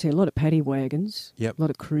 right. You'd see a lot of paddy wagons, a lot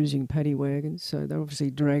of cruising paddy wagons. So they're obviously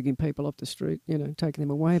dragging people off the street, taking them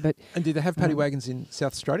away. But and did they have paddy wagons in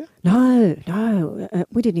South Australia? No.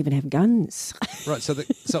 We didn't even have guns. Right, so it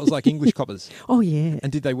was like English coppers. Oh yeah.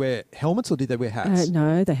 And did they wear helmets or did they wear hats?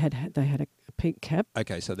 No, they had a peak cap.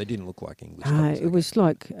 Okay, so they didn't look like English coppers. It was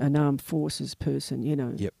like an armed forces person,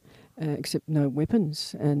 Yep. Except no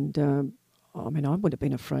weapons. And I would have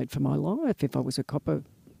been afraid for my life if I was a copper,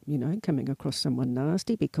 coming across someone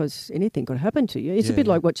nasty, because anything could happen to you. It's a bit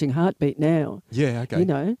like watching Heartbeat now. Yeah,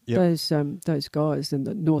 okay. Those guys in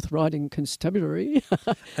the North Riding Constabulary.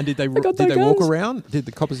 And did they walk around? Did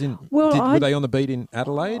the coppers were they on the beat in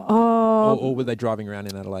Adelaide? Or were they driving around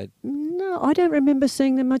in Adelaide? No, I don't remember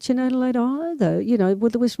seeing them much in Adelaide either.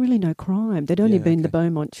 There was really no crime. There'd only been the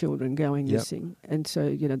Beaumont children going missing. And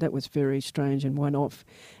so, that was very strange and one-off.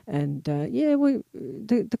 And,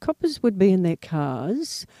 the coppers would be in their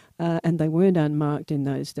cars, and they weren't unmarked in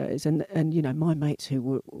those days. And my mates who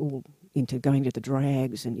were all into going to the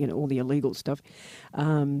drags and, all the illegal stuff,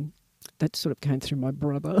 that sort of came through my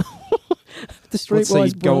brother. The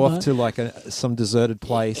streetwise brother. Go off to like some deserted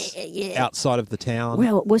place outside of the town?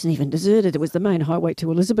 Well, it wasn't even deserted. It was the main highway to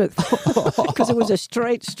Elizabeth because it was a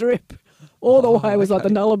straight strip. All the way was like the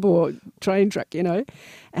Nullarbor train track,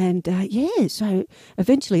 And, so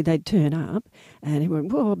eventually they'd turn up and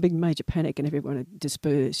everyone, big major panic, and everyone would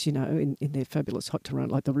disperse, in their fabulous hot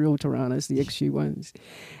Tirana, like the real Tiranas, the XU1s.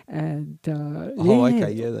 And,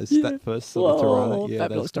 that first sort of Tirana. Yeah,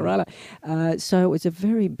 fabulous Tirana. So it was a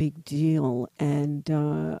very big deal, and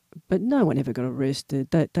but no one ever got arrested.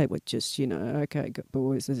 They were just, okay,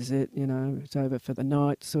 boys, this is it, it's over for the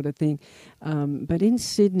night sort of thing. But in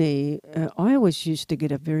Sydney, I always used to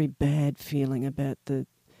get a very bad feeling about the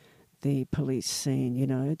police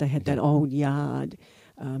scene. They had that old yard,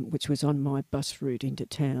 which was on my bus route into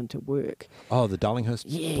town to work. Oh, the Darlinghurst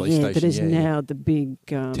police station. That is now the big...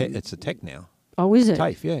 it's a tech now. Oh, is it?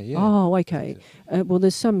 TAFE, yeah. Oh, okay. Well,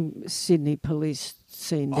 there's some Sydney police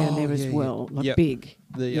scene down there as well, big,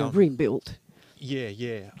 rebuilt.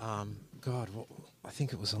 Yeah. I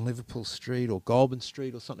think it was on Liverpool Street or Goulburn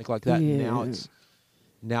Street or something like that. Yeah.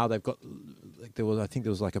 Now they've got, there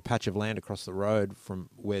was like a patch of land across the road from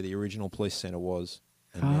where the original police centre was,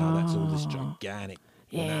 and now that's all this gigantic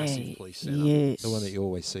massive police setup. Yes. The one that you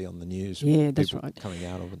always see on the news. Yeah, that's right. Coming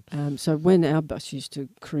out of it. So when our bus used to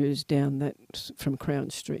cruise down that, from Crown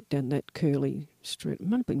Street, down that curly street, it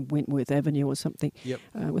might have been Wentworth Avenue or something. Yep.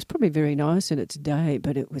 It was probably very nice in its day,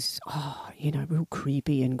 but it was, real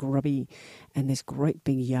creepy and grubby. And this great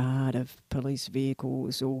big yard of police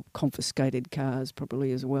vehicles or confiscated cars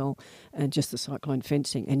probably as well, and just the cyclone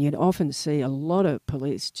fencing. And you'd often see a lot of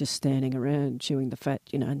police just standing around chewing the fat,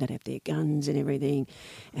 and they'd have their guns and everything.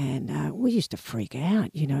 And we used to freak out,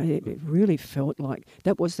 It really felt like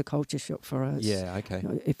that was the culture shock for us. Yeah, okay.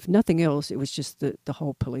 If nothing else, it was just the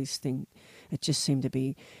whole police thing. It just seemed to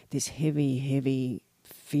be this heavy, heavy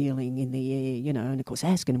feeling in the air, And of course,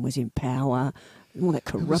 Askin was in power, all that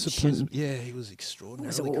corruption. He was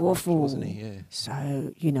extraordinarily It was corrupt, awful, wasn't he? Yeah.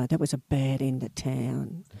 So, that was a bad end of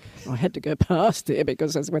town. I had to go past there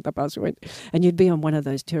because that's where the bus went. And you'd be on one of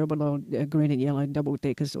those terrible old green and yellow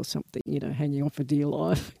double-deckers or something, hanging on for dear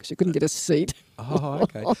life because you couldn't get a seat. Oh,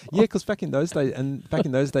 okay. Yeah, because back in those days,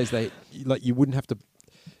 they you wouldn't have to.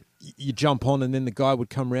 You jump on, and then the guy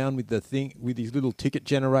would come round with the thing, with his little ticket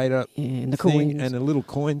generator and the thing, coins. and a little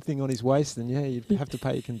coin thing on his waist, and you'd have to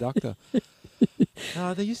pay a conductor.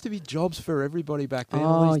 There used to be jobs for everybody back then.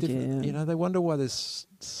 All these different, they wonder why there's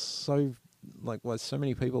why so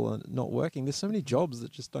many people are not working. There's so many jobs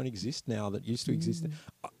that just don't exist now that used to exist.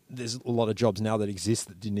 There's a lot of jobs now that exist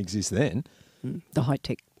that didn't exist then. The high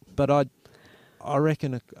tech. But I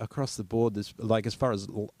reckon across the board, there's as far as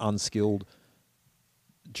unskilled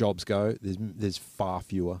jobs go, there's far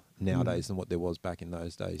fewer nowadays than what there was back in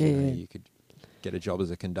those days. Yeah. You could get a job as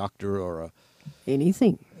a conductor or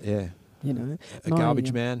anything. Yeah. A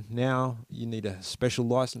garbage man. Now you need a special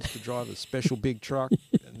license to drive a special big truck.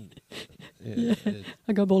 A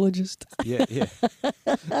garbologist. Yeah.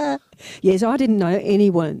 Yes, I didn't know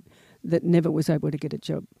anyone that never was able to get a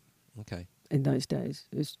job. Okay. In those days,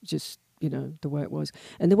 it's just the way it was,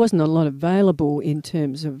 and there wasn't a lot available in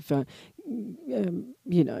terms of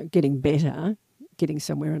getting better, getting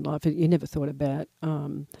somewhere in life. You never thought about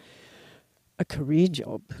a career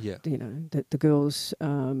job. Yeah. That the girls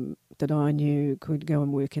that I knew could go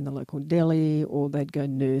and work in the local deli, or they'd go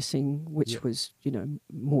nursing, which was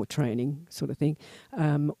more training sort of thing,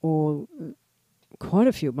 or quite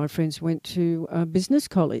a few of my friends went to business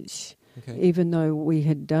college. Okay. Even though we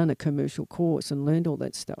had done a commercial course and learned all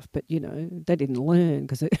that stuff, but they didn't learn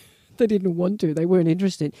because they didn't want to. They weren't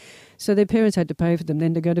interested, so their parents had to pay for them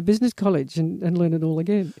then to go to business college and learn it all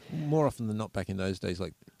again. More often than not, back in those days,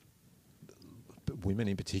 women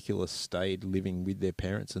in particular stayed living with their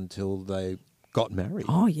parents until they got married.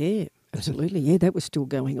 Oh yeah, absolutely. Yeah, that was still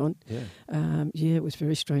going on. Yeah. It was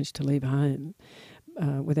very strange to leave home.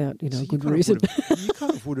 Without so good reason. You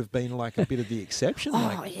kind of would have been like a bit of the exception.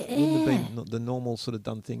 Wouldn't have been the normal sort of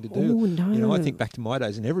done thing to do. Oh, no. I think back to my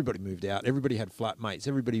days, and everybody moved out. Everybody had flatmates.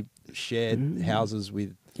 Everybody shared houses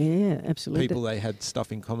with absolutely. people they had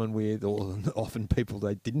stuff in common with, or often people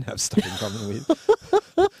they didn't have stuff in common with.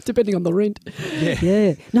 Depending on the rent. Yeah.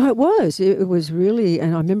 Yeah. No, it was. It was really,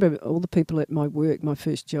 and I remember all the people at my work, my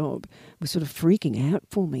first job, were sort of freaking out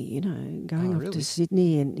for me, going off to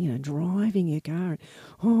Sydney and, driving your car.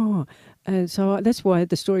 And so that's why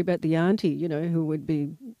the story about the auntie, who would be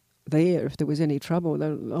there if there was any trouble,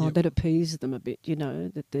 that appeased them a bit,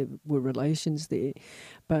 that there were relations there.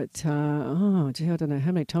 But, I don't know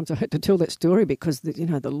how many times I had to tell that story because,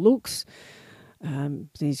 the looks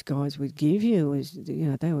these guys would give you was,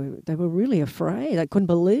 they were really afraid. They couldn't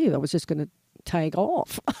believe I was just going to take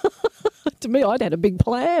off. To me, I'd had a big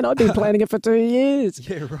plan. I'd been planning it for 2 years.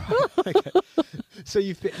 Yeah, right. Okay. So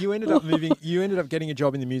you ended up moving. You ended up getting a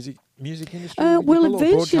job in the music industry. Well,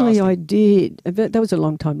 eventually I did. That was a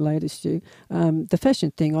long time later, Stu. The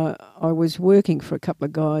fashion thing. I was working for a couple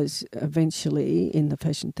of guys eventually in the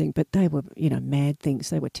fashion thing, but they were mad things.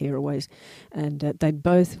 They were tearaways, and they'd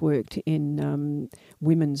both worked in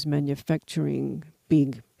women's manufacturing.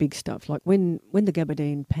 Big stuff, like when the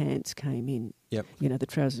gabardine pants came in, the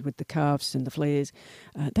trousers with the cuffs and the flares,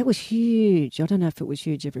 that was huge. I don't know if it was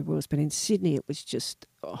huge everywhere else, but in Sydney it was just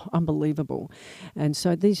unbelievable. And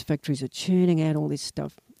so these factories are churning out all this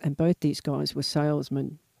stuff, and both these guys were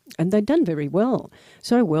salesmen. And they'd done very well,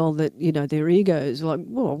 so well that, their egos were like,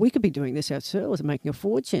 well, we could be doing this ourselves and making a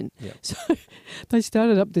fortune. Yep. So they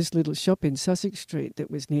started up this little shop in Sussex Street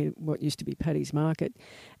that was near what used to be Paddy's Market.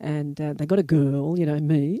 And they got a girl,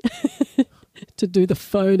 me, to do the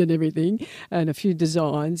phone and everything and a few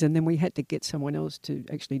designs. And then we had to get someone else to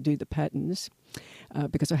actually do the patterns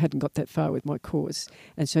because I hadn't got that far with my course.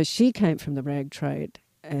 And so she came from the rag trade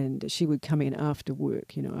and she would come in after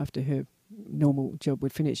work, after her normal job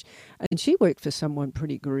would finish. And she worked for someone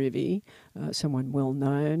pretty groovy, someone well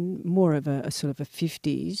known, more of a sort of a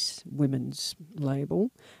 50s women's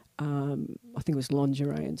label. I think it was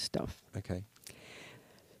lingerie and stuff. Okay.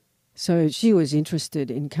 So she was interested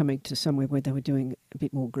in coming to somewhere where they were doing a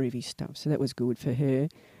bit more groovy stuff. So that was good for her.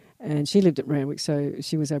 And she lived at Randwick, so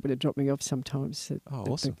she was able to drop me off sometimes.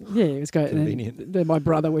 Awesome. Yeah, it was great. Convenient. And then my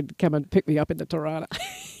brother would come and pick me up in the Torana.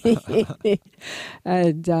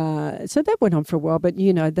 And so that went on for a while. But,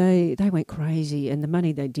 you know, they went crazy. And the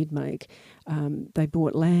money they did make, they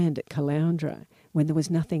bought land at Caloundra when there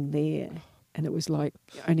was nothing there. And it was like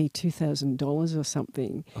only $2,000 or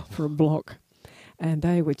something for a block. And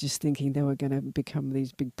they were just thinking they were going to become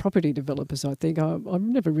these big property developers, I think. I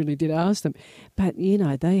never really did ask them. But, you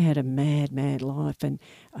know, they had a mad, mad life. And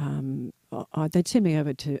they'd send me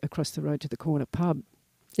over to across the road to the corner pub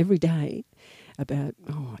every day about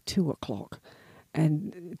 2 o'clock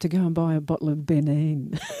and to go and buy a bottle of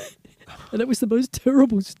Benin. And it was the most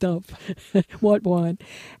terrible stuff, white wine.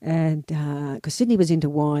 And because Sydney was into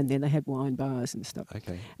wine then, they had wine bars and stuff.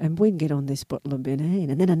 Okay. And we'd get on this bottle of Benin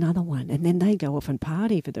and then another one. And then they go off and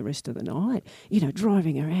party for the rest of the night, you know,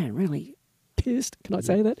 driving around really pissed. Can I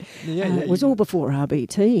say that? Yeah, it was all before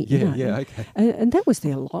RBT. Yeah, you know. yeah, okay. And that was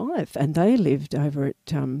their life. And they lived over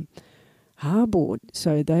at Harbord,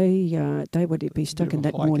 so they would be stuck in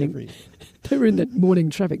that morning. They were in that morning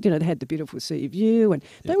traffic. You know, they had the beautiful sea view, and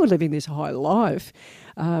they were living this high life,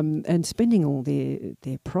 and spending all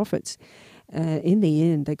their profits. In the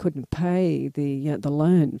end, they couldn't pay the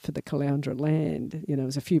loan for the Caloundra land. You know, it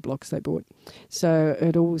was a few blocks they bought, so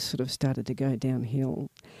it all sort of started to go downhill,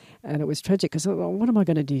 and it was tragic because what am I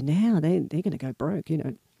going to do now? They're going to go broke, you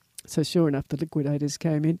know. So sure enough, the liquidators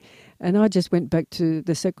came in, and I just went back to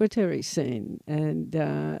the secretary scene, and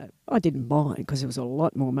I didn't mind because it was a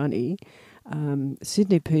lot more money.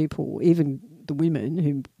 Sydney people, even the women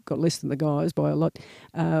who got less than the guys by a lot,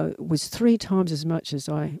 was 3 times as much as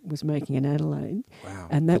I was making in Adelaide. Wow,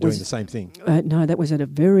 and that was doing the same thing. No, that was at a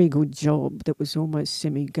very good job that was almost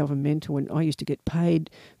semi-governmental, and I used to get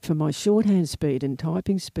paid for my shorthand speed and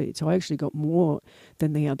typing speed, so I actually got more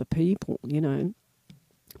than the other people, you know.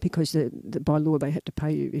 Because by law they had to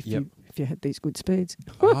pay you if you had these good speeds.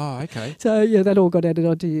 Oh, okay. So yeah, that all got added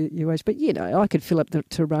onto your wage. But you know, I could fill up the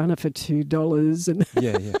Tirana for $2, and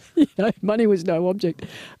you know, money was no object.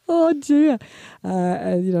 Oh dear,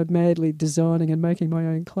 and you know, madly designing and making my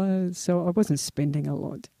own clothes. So I wasn't spending a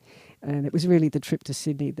lot. And it was really the trip to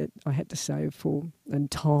Sydney that I had to save for, and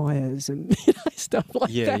tyres and stuff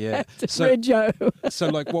like that. Yeah. So, Rego. So,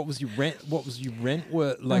 like, what was your rent?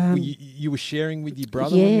 Were like you were sharing with your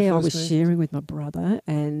brother? Yeah, when you first I was moved? sharing with my brother,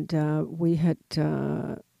 and we had.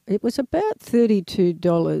 It was about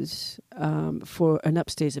 $32 for an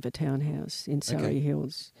upstairs of a townhouse in Surrey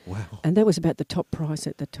Hills. Wow. And that was about the top price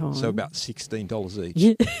at the time. So about $16 each.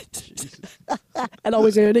 Yeah. And I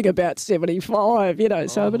was earning about 75, you know.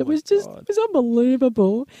 So, but it was just, it was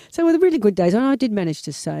unbelievable. So, with the really good days, and I did manage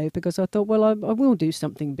to save because I thought, well, I will do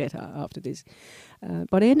something better after this.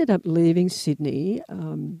 But I ended up leaving Sydney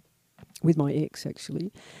with my ex,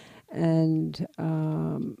 actually, and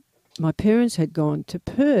my parents had gone to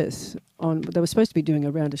Perth they were supposed to be doing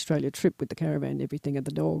a round Australia trip with the caravan and everything, and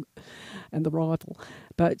the dog and the rifle.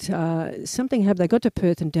 But something happened. They got to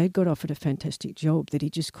Perth and Dad got offered a fantastic job that he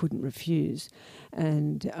just couldn't refuse.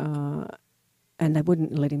 And they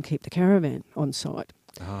wouldn't let him keep the caravan on site.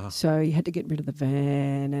 So he had to get rid of the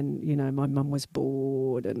van, and, you know, my mum was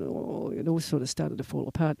bored, and it all sort of started to fall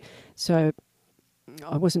apart. So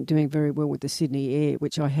I wasn't doing very well with the Sydney Air,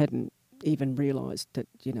 which I hadn't even realised that,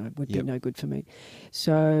 you know, would be no good for me.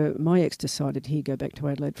 So my ex decided he'd go back to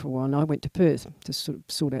Adelaide for a while, and I went to Perth to sort of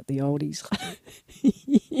sort out the oldies.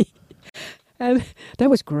 And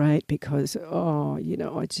that was great because, you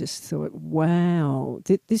know, I just thought, wow,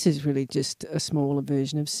 this is really just a smaller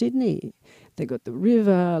version of Sydney. They got the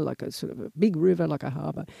river, like a sort of a big river, like a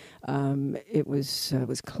harbour. It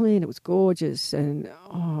was clean, it was gorgeous, and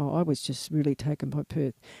I was just really taken by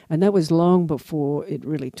Perth. And that was long before it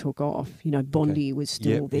really took off. You know, Bondi was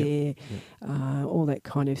still there, all that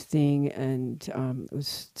kind of thing, and it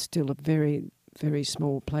was still a very, very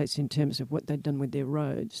small place in terms of what they'd done with their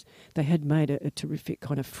roads. They had made a terrific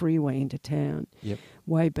kind of freeway into town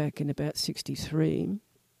way back in about 1963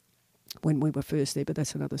 when we were first there, but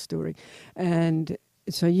that's another story. And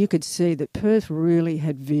so you could see that Perth really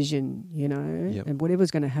had vision, you know, and whatever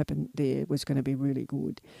was going to happen there was going to be really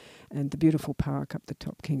good. And the beautiful park up the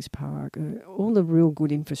top, Kings Park, all the real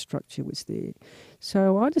good infrastructure was there.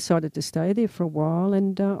 So I decided to stay there for a while,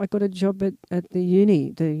 and I got a job at the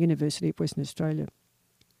University of Western Australia.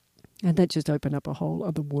 And that just opened up a whole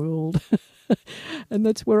other world. And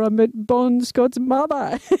that's where I met Bon Scott's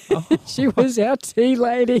mother. Oh. She was our tea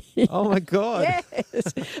lady. Oh, my God.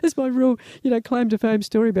 Yes. That's my real, claim to fame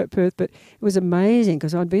story about Perth. But it was amazing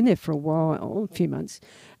because I'd been there for a while, a few months,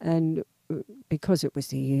 and because it was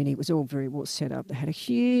the uni, it was all very well set up. They had a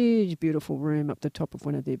huge, beautiful room up the top of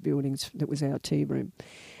one of their buildings that was our tea room.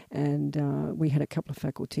 And we had a couple of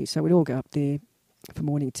faculty, so we'd all go up there for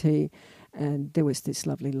morning tea. And there was this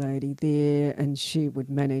lovely lady there, and she would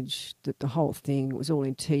manage the whole thing. It was all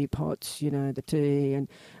in teapots, the tea, and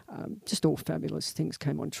just all fabulous things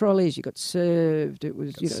came on trolleys. You got served. It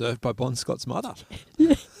was served by Bon Scott's mother.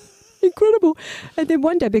 Yeah, incredible. And then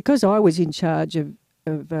one day, because I was in charge of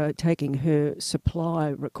taking her supply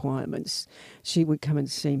requirements, she would come and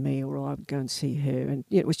see me, or I would go and see her. And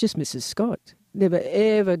it was just Mrs. Scott. Never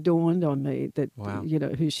ever dawned on me that, wow,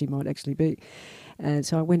 who she might actually be. And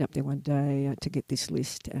so I went up there one day to get this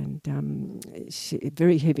list, and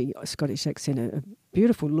very heavy Scottish accent, a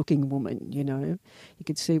beautiful looking woman, You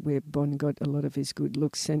could see where Bon got a lot of his good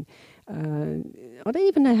looks. And I don't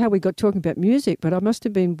even know how we got talking about music, but I must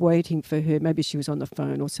have been waiting for her. Maybe she was on the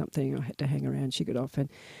phone or something. I had to hang around. She got off, and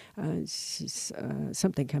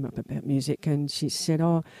something came up about music, and she said,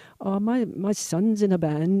 oh, my son's in a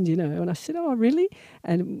band, And I said, oh, really?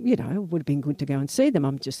 And, it would have been good to go and see them.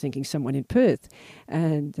 I'm just thinking someone in Perth.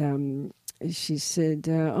 And she said,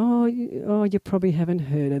 you probably haven't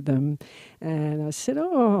heard of them. And I said,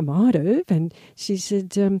 oh, I might have. And she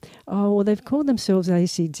said, well, they've called themselves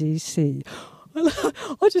AC/DC.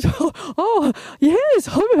 I just thought, oh, yes,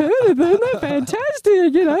 I've heard of them. They're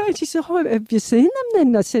fantastic, And she said, oh, have you seen them then?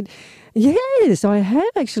 And I said, yes, I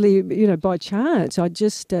have actually, by chance. I'd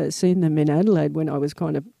just seen them in Adelaide when I was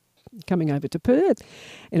kind of coming over to Perth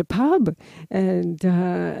in a pub. And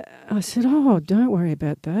I said, oh, don't worry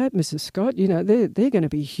about that, Mrs. Scott. They're going to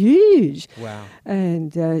be huge. Wow.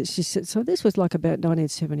 And she said, so this was like about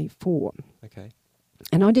 1974. Okay.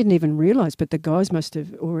 And I didn't even realise, but the guys must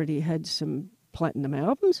have already had some platinum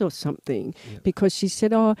albums or something, because she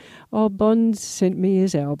said, oh, Bond sent me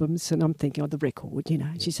his albums, and I'm thinking, the record,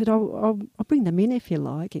 She said, I'll bring them in if you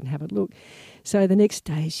like and have a look. So the next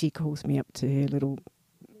day she calls me up to her little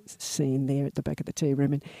scene there at the back of the tea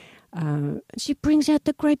room, and she brings out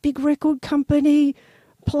the great big record company,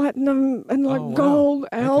 platinum and gold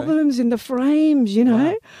albums in the frames,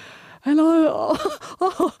 Wow. And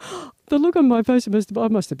the look on my face, I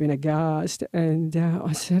must have been aghast. And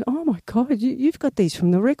I said, oh, my God, you've got these from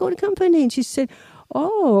the record company. And she said,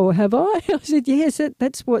 oh, have I? I said, yes,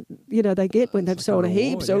 that's what, they get when they've sold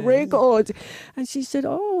heaps of records. And she said,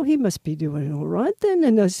 oh, he must be doing all right then.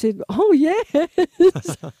 And I said, oh,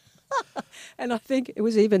 yes. And I think it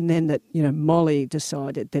was even then that, Molly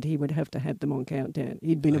decided that he would have to have them on Countdown.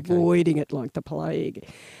 He'd been avoiding it like the plague.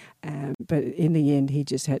 But in the end, he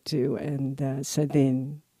just had to. And so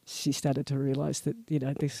then she started to realise that,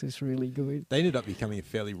 this is really good. They ended up becoming a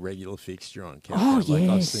fairly regular fixture on Countdown. Oh, yes.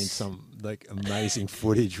 I've seen some amazing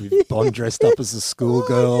footage with Bond dressed up as a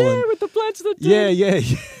schoolgirl. And with the plaits that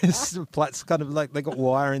yes. The plaits kind of they got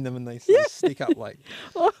wire in them, and they sort of stick up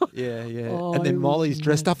Oh, and then Molly's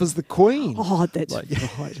dressed up as the Queen. Oh, that's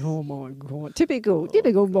right. Oh, my God. Typical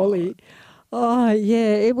Molly. Oh,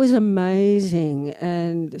 yeah, it was amazing.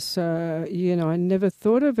 And so, I never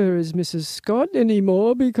thought of her as Mrs. Scott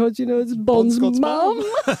anymore because, it's Bond's mum.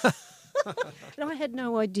 And I had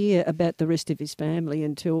no idea about the rest of his family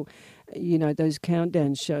until, those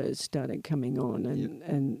Countdown shows started coming on.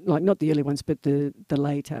 And like, not the early ones, but the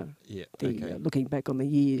later, looking back on the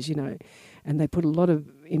years, And they put a lot of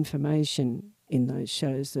information in those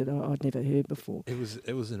shows that I'd never heard before. It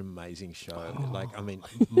was an amazing show.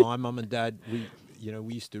 My mum and dad, we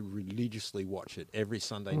used to religiously watch it every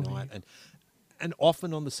Sunday night, and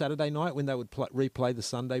often on the Saturday night when they would replay the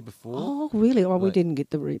Sunday before. Oh, really? Oh, we didn't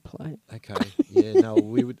get the replay. Okay. Yeah. No,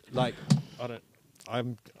 we would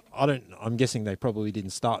I'm guessing they probably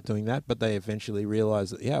didn't start doing that, but they eventually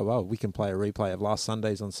realised that, we can play a replay of last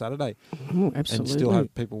Sundays on Saturday. Oh, absolutely. And still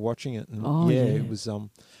have people watching it. And it was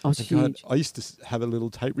huge. I used to have a little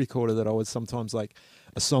tape recorder that I would sometimes, a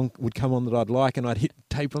song would come on that I'd like, and I'd hit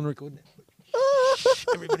tape on the record.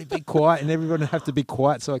 Everybody be quiet, and everyone would have to be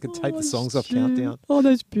quiet so I could tape the songs off Countdown. Oh,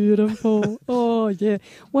 that's beautiful. Oh, yeah.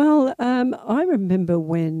 Well, I remember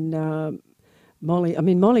when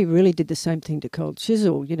Molly really did the same thing to Cold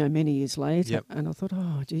Chisel, many years later. Yep. And I thought,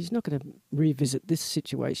 he's not going to revisit this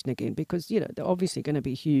situation again because, they're obviously going to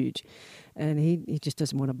be huge. And he just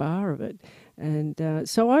doesn't want a bar of it. And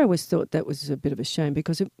so I always thought that was a bit of a shame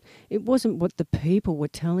because it wasn't what the people were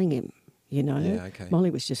telling him. you know. Yeah, okay. Molly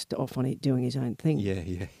was just off on it doing his own thing. Yeah,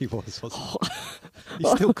 he was, wasn't he? He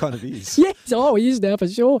still kind of is. Yes, he is now for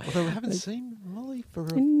sure. Although we haven't seen Molly for a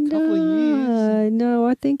couple of years. No,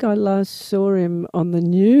 I think I last saw him on the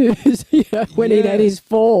news when he'd had his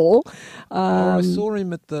fall. I saw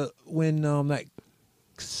him at when that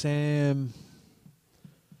Sam,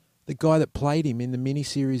 the guy that played him in the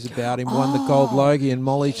miniseries about him, won the Gold Logie, and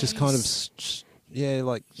Molly just kind of,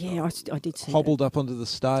 I did see hobbled up onto the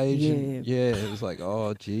stage. Yeah. And it was like,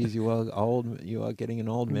 oh, geez, you are old. You are getting an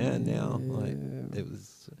old man now. Like it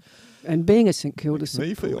was. And being a St Kilda Makes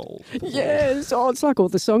me feel old. Yes, it's like all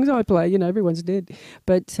the songs I play. Everyone's dead.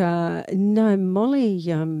 But no, Molly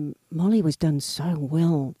was done so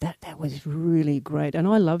well. That was really great, and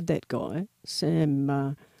I loved that guy,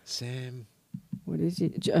 Sam. What is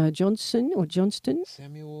it? Johnson or Johnston?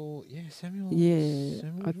 Samuel. Yeah,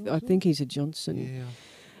 I think he's a Johnson. Yeah.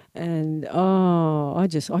 And I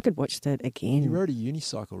could watch that again. He rode a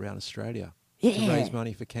unicycle around Australia to raise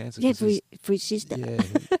money for cancer. Yeah, for his sister. Yeah.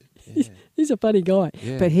 He's a funny guy.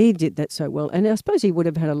 Yeah. But he did that so well. And I suppose he would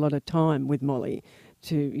have had a lot of time with Molly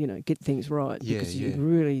to, get things right. Because he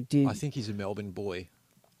really did. I think he's a Melbourne boy.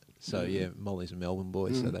 So, Molly's a Melbourne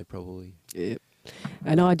boy, so they probably... Yeah.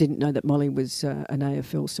 And I didn't know that Molly was an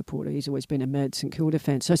AFL supporter. He's always been a mad St Kilda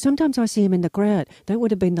fan. So sometimes I see him in the crowd. That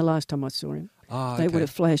would have been the last time I saw him. They would have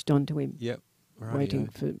flashed onto him. Yep.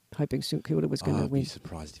 Hoping St Kilda was going to win. I'd be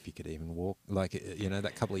surprised if he could even walk. Like,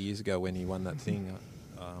 that couple of years ago when he won that thing,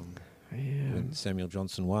 when Samuel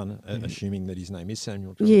Johnson won, assuming that his name is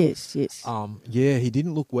Samuel Johnson. Yes. He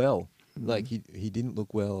didn't look well. Like, he didn't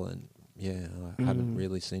look well, and I haven't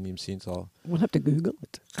really seen him since. We'll have to Google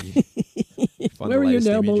it. Find Where the are you latest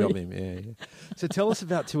now, image Molly? of him. Yeah. So tell us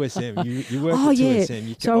about 2SM. You worked at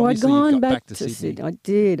 2SM. So I'd gone back to Sydney. Sydney. I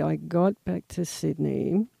did. I got back to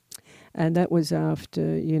Sydney. And that was after,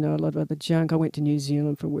 a lot of other junk. I went to New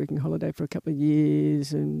Zealand for a working holiday for a couple of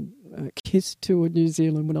years and KISS toured New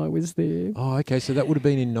Zealand when I was there. Oh, okay. So that would have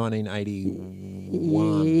been in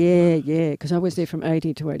 1981. Yeah, because I was there from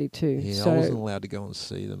 80 to 82. Yeah, so I wasn't allowed to go and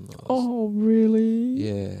see them. Oh, really?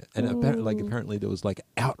 Yeah. And apparently there was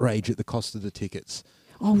outrage at the cost of the tickets.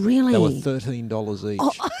 Oh, really? They were $13 each.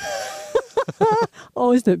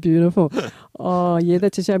 Oh, isn't that beautiful? Oh, yeah,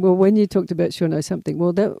 that's a shame. Well, when you talked about Sure Know Something,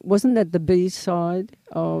 wasn't that the B-side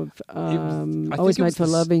of Always Made for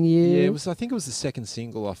Loving You? Yeah, I think it was the second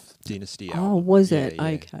single off Dynasty album. Oh, was it? Yeah.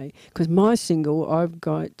 Okay. Because my single, I've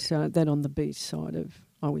got that on the B-side of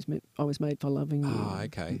I was made for loving you. Oh,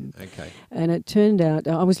 okay, okay. And it turned out,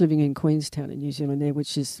 I was living in Queenstown in New Zealand there,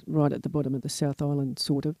 which is right at the bottom of the South Island,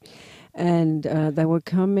 sort of. And they were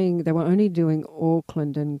only doing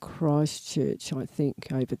Auckland and Christchurch, I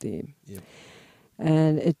think, over there. Yep.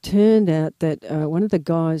 And it turned out that one of the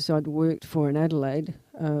guys I'd worked for in Adelaide,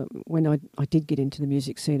 when I did get into the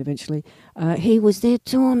music scene eventually, he was their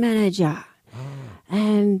tour manager. Oh.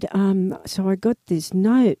 And so I got this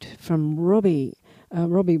note from Robbie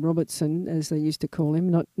Robertson, as they used to call him,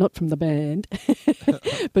 not from the band,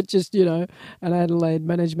 but just, an Adelaide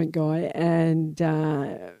management guy. And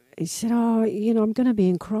he said, I'm going to be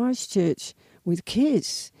in Christchurch with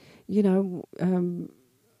KISS,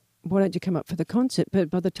 why don't you come up for the concert?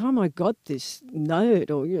 But by the time I got this note,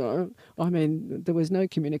 there was no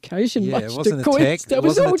communication. Yeah, much it wasn't to a text. It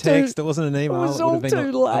wasn't a text. It wasn't an email. It was would have been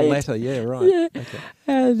all too late. a letter. Yeah, right. Yeah. Okay.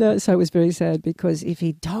 And so it was very sad because if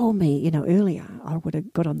he'd told me, earlier, I would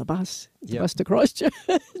have got on the bus to Christchurch,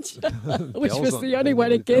 which was the only way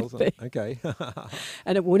to get there. Okay.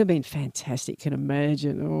 And it would have been fantastic. Can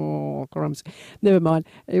imagine. Oh, crumbs. Never mind.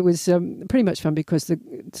 It was pretty much fun because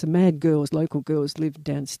some mad girls, local girls, lived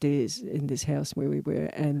downstairs in this house where we were,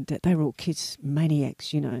 and they were all KISS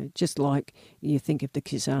maniacs, just like you think of the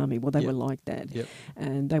KISS Army. Well, they were like that. Yep.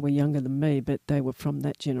 And they were younger than me, but they were from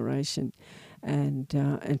that generation. And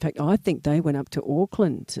in fact, I think they went up to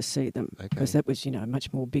Auckland to see them because that was, a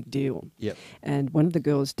much more big deal. Yep. And one of the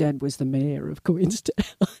girls' dad was the mayor of Queenstown.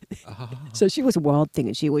 So she was a wild thing,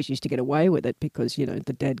 and she always used to get away with it because,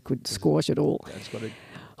 the dad could squash it all. Dad's got a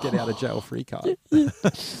get out of jail free card.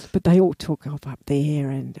 But they all took off up there,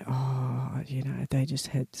 and they just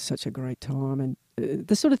had such a great time, and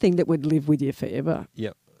the sort of thing that would live with you forever.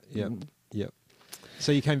 Yep.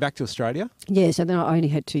 So you came back to Australia? Yeah, so then I only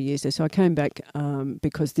had 2 years there. So I came back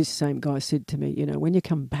because this same guy said to me, when you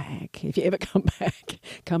come back, if you ever come back,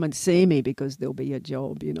 come and see me because there'll be a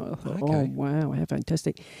job, I thought, oh, wow, how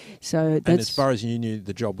fantastic. So that's... And as far as you knew,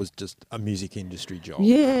 the job was just a music industry job?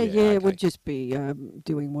 Yeah, it would just be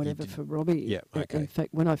doing whatever for Robbie. Yeah, okay. In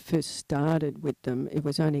fact, when I first started with them, it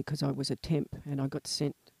was only because I was a temp and I got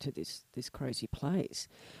sent to this crazy place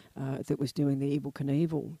that was doing the Evel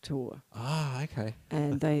Knievel tour. Ah, okay.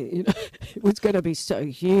 And they, it was going to be so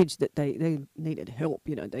huge that they needed help.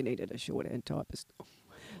 They needed a shorthand typist.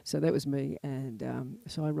 So that was me, and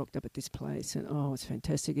so I rocked up at this place, and it was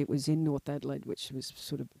fantastic. It was in North Adelaide, which was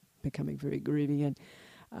sort of becoming very groovy,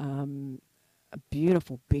 and a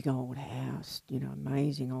beautiful big old house,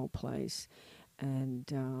 amazing old place,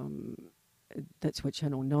 and that's where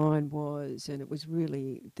Channel 9 was, and it was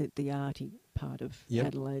really the arty part of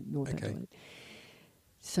Adelaide, North Adelaide.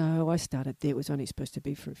 So I started there. It was only supposed to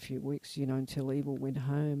be for a few weeks, until Evel went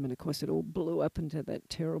home. And, of course, it all blew up into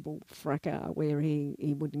that terrible fracas where he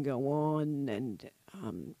wouldn't go on, and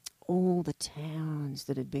all the towns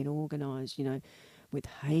that had been organised, with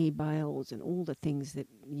hay bales and all the things that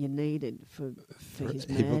you needed for his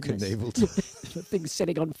madness. For things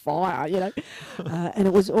setting on fire, and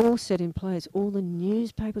it was all set in place. All the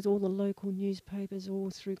newspapers, all the local newspapers, all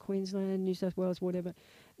through Queensland, New South Wales, whatever,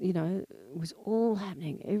 it was all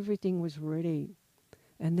happening. Everything was ready.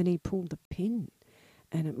 And then he pulled the pin.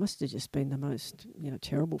 And it must have just been the most,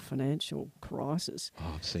 terrible financial crisis.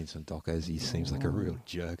 Oh, I've seen some docos. He seems like a real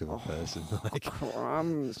jerk of a person.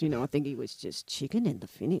 Crumbs. I think he was just chicken in the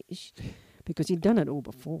finish because he'd done it all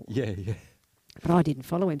before. Yeah. But I didn't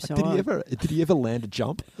follow him, so did he ever land a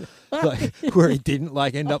jump? Where he didn't,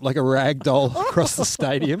 end up like a rag doll across the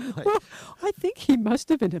stadium? Well, I think he must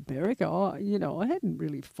have in America. I hadn't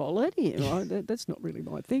really followed him. That's not really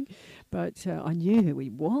my thing. But I knew who he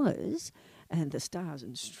was. And the Stars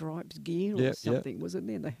and Stripes gear or something, wasn't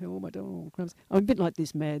there? The helmet, crumbs. I'm a bit like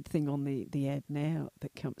this mad thing on the ad now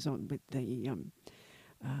that comes on with the,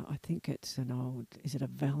 I think it's an old, is it a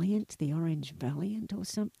Valiant, the orange Valiant or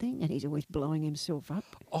something? And he's always blowing himself up.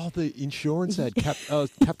 Oh, the insurance ad,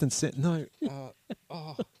 Captain no,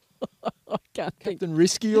 I can't think. Captain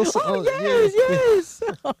Risky or something. Oh, yes.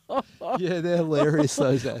 Yeah, they're hilarious,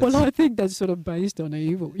 those ads. Well, I think that's sort of based on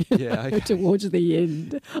Evel, okay. towards the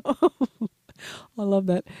end. I love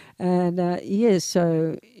that. And,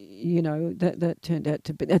 so, that turned out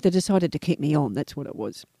to be... They decided to keep me on, that's what it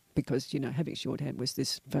was. Because, having shorthand was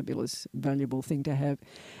this fabulous, valuable thing to have.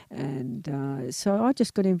 And so I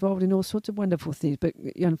just got involved in all sorts of wonderful things. But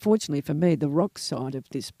unfortunately for me, the rock side of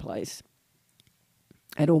this place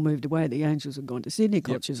had all moved away. The Angels had gone to Sydney,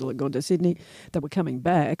 Cold Chisel had gone to Sydney. They were coming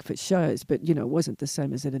back for shows, but, it wasn't the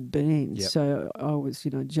same as it had been. Yep. So I was,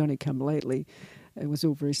 Johnny come lately. It was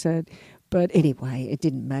all very sad. But anyway, it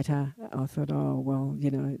didn't matter. I thought,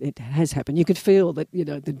 it has happened. You could feel that,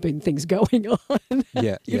 there'd been things going on.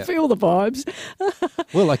 Yeah, you could feel the vibes.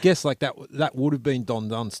 Well, I guess that would have been Don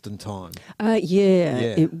Dunstan time.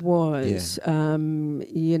 It was.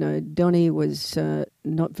 Yeah. Donnie was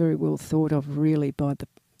not very well thought of really by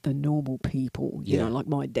the normal people, like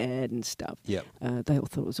my dad and stuff. Yep. They all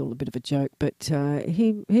thought it was all a bit of a joke. But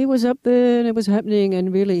he was up there and it was happening,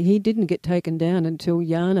 and really he didn't get taken down until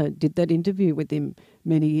Yana did that interview with him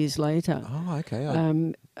many years later. Oh, okay.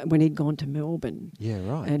 When he'd gone to Melbourne. Yeah,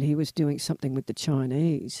 right. And he was doing something with the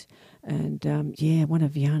Chinese. And, one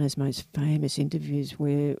of Yana's most famous interviews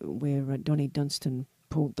where Donnie Dunstan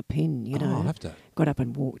pulled the pin, I'll have to got up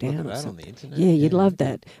and walked out. Look at that on the internet. Yeah, you'd love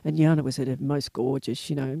that. And Yana was at her most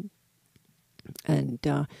gorgeous, And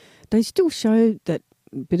they still show that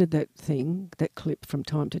bit of that thing, that clip from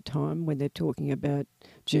time to time when they're talking about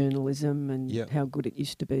journalism and how good it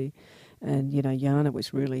used to be. And, Yana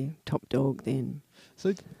was really top dog then.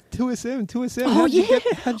 So 2SM. Oh,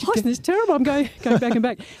 This is terrible. I'm going back and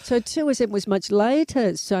back. So 2SM was much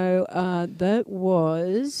later. So that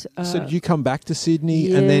was... so did you come back to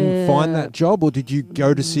Sydney and then find that job, or did you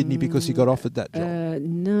go to Sydney because you got offered that job?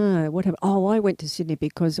 No. What happened? I went to Sydney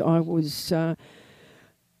because I was...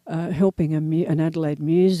 helping an Adelaide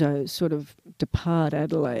muso sort of depart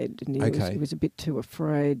Adelaide, and he was a bit too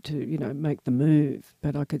afraid to, make the move.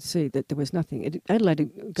 But I could see that there was nothing.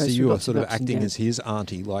 Adelaide goes. So you were sort of acting as his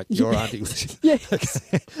auntie, like your auntie was. Yes,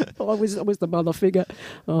 I was the mother figure.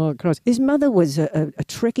 Oh Christ! His mother was a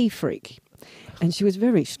Trekkie freak, and she was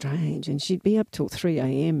very strange. And she'd be up till 3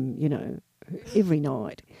 a.m. Every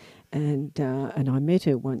night, and I met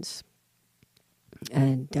her once.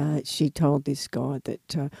 And she told this guy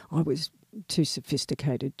that I was too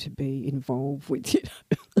sophisticated to be involved with,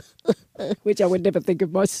 which I would never think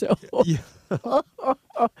of myself. Yeah.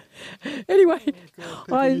 Anyway,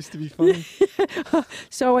 people used to be funny.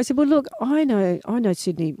 So I said, well, look, I know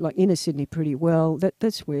Sydney, like inner Sydney, pretty well.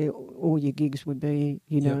 That's where all your gigs would be.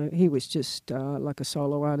 He was just like a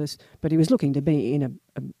solo artist, but he was looking to be in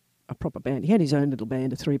a a proper band. He had his own little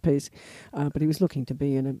band, a 3-piece, but he was looking to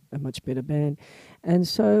be in a much better band. And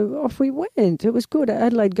so off we went. It was good.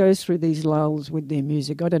 Adelaide goes through these lulls with their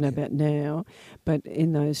music. I don't know about now, but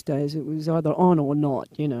in those days it was either on or not,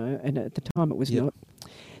 you know, and at the time it was not.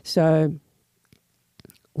 So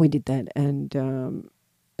we did that, and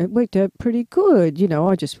it worked out pretty good. You know,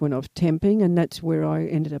 I just went off temping, and that's where I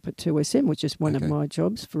ended up at 2SM, which is one of my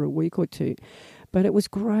jobs for a week or two. But it was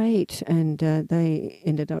great, and they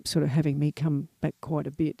ended up sort of having me come back quite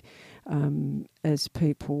a bit as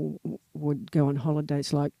people would go on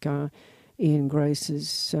holidays, like Ian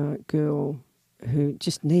Grace's girl, who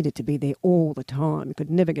just needed to be there all the time, could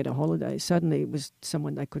never get a holiday. Suddenly it was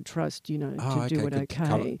someone they could trust, you know, to do it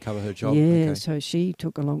okay. Cover her job. Yeah, so she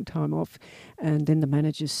took a long time off, and then the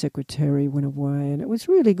manager's secretary went away, and it was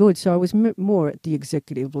really good. So I was more at the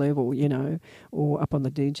executive level, you know, or up on the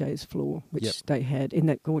DJ's floor, which they had in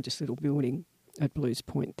that gorgeous little building at Blues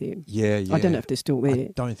Point there. Yeah. I don't know if they're still there.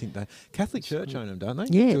 I don't think they... Catholic Church own them, don't they?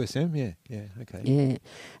 Yeah. 2SM, yeah, okay. Yeah,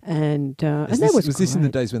 and that was was this in the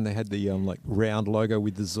days when they had the like round logo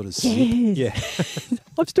with the sort of snip? Yeah.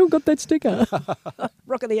 I've still got that sticker.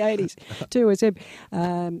 Rock of the 80s, 2SM.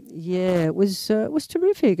 Yeah, it was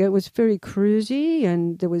terrific. It was very cruisy,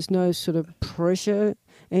 and there was no sort of pressure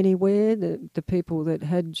anywhere. The people that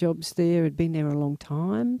had jobs there had been there a long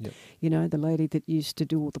time. Yep. You know, the lady that used to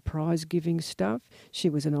do all the prize giving stuff, she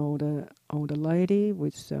was an older lady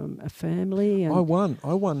with a family. And I won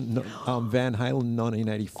Van Halen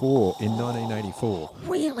 1984 in 1984.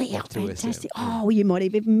 Really? Oh, fantastic. Oh, you might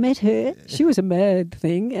have even met her. She was a mad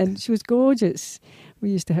thing, and she was gorgeous. We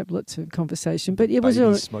used to have lots of conversation, but it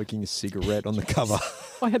was smoking a cigarette on the cover.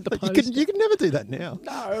 I had the poster. You can never do that now.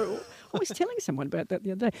 No. I was telling someone about that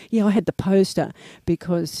the other day. Yeah, I had the poster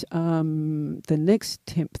because the next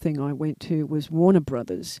temp thing I went to was Warner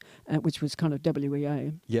Brothers, which was kind of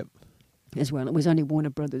WEA. Yep. As well. It was only Warner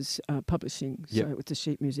Brothers Publishing, so it was the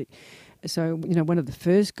sheet music. So, you know, one of the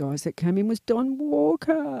first guys that came in was Don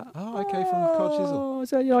Walker. Oh, okay, from Cold Chisel.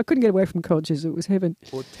 So, yeah, I couldn't get away from Cold Chisel. It was heaven.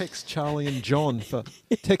 Or Tex, Charlie and Don for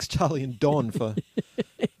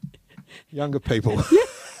younger people. Yeah.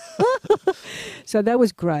 So that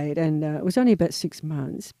was great, and it was only about 6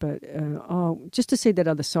 months, but just to see that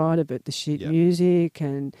other side of it, the sheet music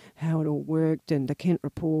and how it all worked, and the Kent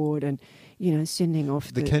Report, and, you know, sending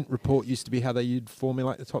off the Kent Report used to be how you'd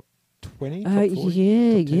formulate the top 20, top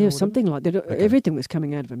 40? Yeah, something like that. Okay. Everything was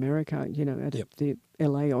coming out of America, you know, out of the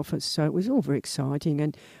LA office, so it was all very exciting,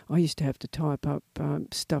 and I used to have to type up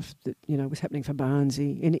stuff that, you know, was happening for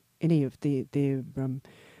Barnsley, any of their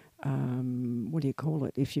what do you call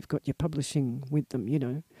it, if you've got your publishing with them, you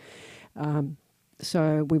know.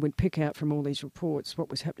 So we would pick out from all these reports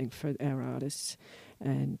what was happening for our artists,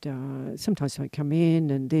 and sometimes they'd come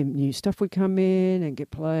in and then new stuff would come in and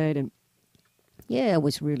get played, and yeah, it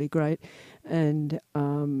was really great. And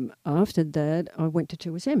after that, I went to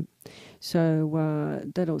 2SM. So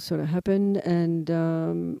that all sort of happened, and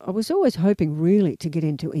I was always hoping really to get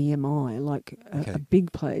into EMI, like a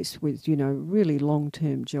big place with, you know, really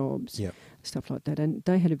long-term jobs, stuff like that. And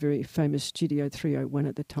they had a very famous Studio 301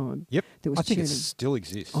 at the time. Yep, I think it still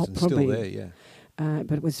exists and probably, still there, yeah.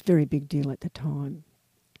 But it was a very big deal at the time.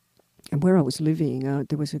 And where I was living,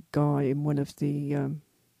 there was a guy in one of the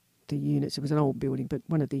units. It was an old building, but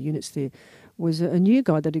one of the units there was a new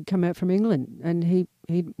guy that had come out from England, and he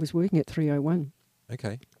was working at 301.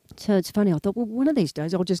 Okay. So it's funny. I thought, well, one of these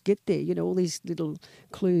days I'll just get there. You know, all these little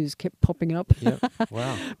clues kept popping up. Yeah.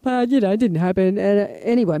 Wow. But, you know, it didn't happen. And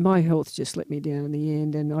anyway, my health just let me down in the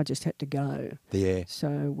end, and I just had to go. The air.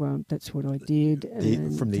 So that's what I did.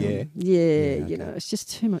 From the air? Yeah, you know, it's just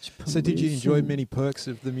too much pollution. So did you enjoy many perks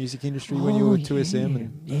of the music industry when you were at 2SM?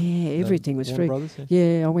 Yeah, everything was free. Brothers,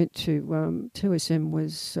 I went to 2SM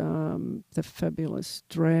was the fabulous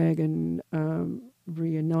Dragon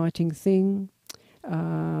reuniting thing.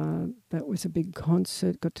 That was a big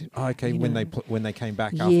concert. Got to when they came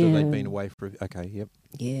back after they'd been away for got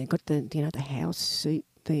the house seat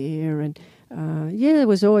there, and there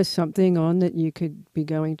was always something on that you could be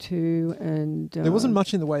going to, and there wasn't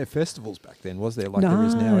much in the way of festivals back then, was there? Like there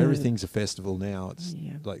is now. Everything's a festival now. It's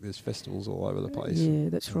like there's festivals all over the place. Yeah,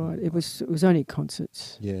 that's right. It was only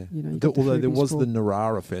concerts. Yeah, you know. Although there was the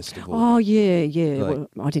Narara Festival. Oh yeah. Well,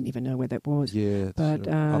 I didn't even know where that was. Yeah, but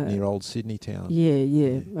up near Old Sydney town.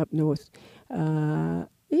 Yeah, up north.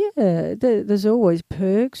 There's always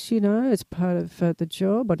perks, you know, it's part of the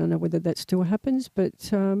job. I don't know whether that still happens, but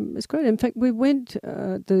it's great. In fact, we went,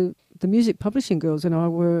 the music publishing girls and I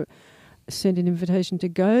were sent an invitation to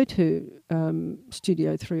go to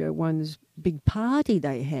Studio 301's big party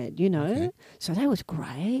they had, you know. Okay. So that was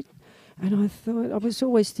great. And I thought, I was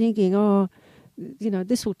always thinking, oh,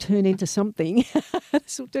 this will turn into something.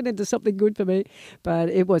 This will turn into something good for me. But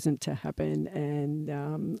it wasn't to happen.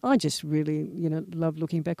 And I just really, love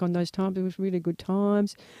looking back on those times. It was really good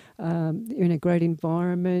times. In a great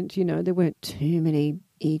environment. There weren't too many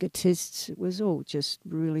egotists. It was all just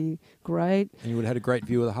really great. And you would have had a great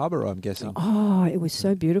view of the harbour, I'm guessing. Oh, it was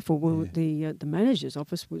so beautiful. Well, the manager's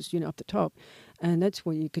office was, up the top, and that's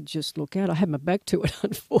where you could just look out. I had my back to it,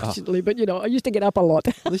 unfortunately, but, I used to get up a lot.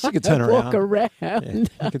 At least you could turn around. Walk around. Yeah,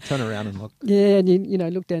 you could turn around and look. Yeah, and you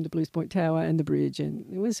look down to Blues Point Tower and the bridge, and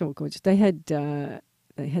it was all gorgeous. They had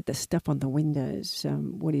the stuff on the windows.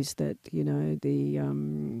 What is that?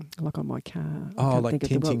 Like on my car. Oh, like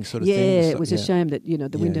tinting sort of thing. Yeah, it was a shame that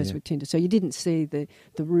the windows were tinted, so you didn't see the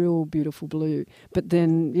real beautiful blue. But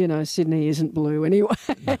then Sydney isn't blue anyway.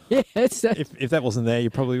 No. So if that wasn't there, you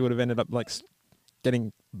probably would have ended up like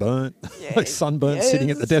getting burnt, like sunburnt,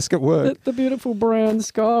 sitting at the desk at work. The beautiful brown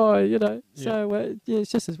sky, So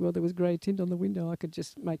it's just as well there was grey tint on the window. I could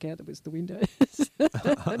just make out it was the windows.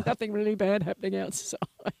 Nothing really bad happening outside.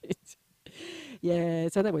 Yeah,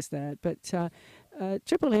 so that was that. But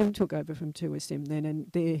Triple M took over from 2SM then,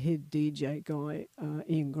 and their head DJ guy,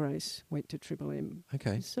 Ian Grace, went to Triple M.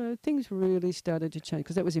 Okay. So things really started to change,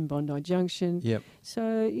 because that was in Bondi Junction. Yep.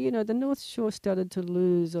 So, the North Shore started to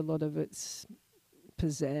lose a lot of its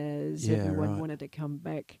pizzazz. Yeah, Everyone right. wanted to come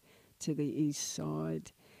back to the east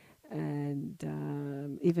side,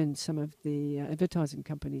 and even some of the advertising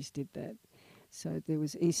companies did that. So there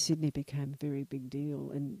was East Sydney became a very big deal,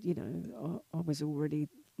 and I was already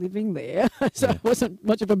living there, so it wasn't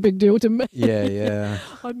much of a big deal to me. Yeah.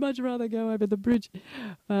 I'd much rather go over the bridge,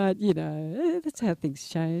 but that's how things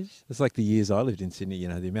change. It's like the years I lived in Sydney.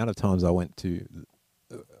 The amount of times I went to.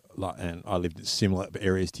 And I lived in similar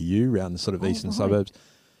areas to you, around the sort of eastern suburbs.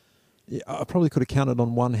 Yeah, I probably could have counted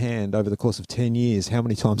on one hand over the course of 10 years how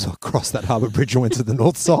many times I crossed that harbour bridge and went to the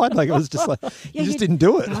north side. Like, it was just like, you just didn't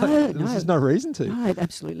do it. There was just no reason to. No,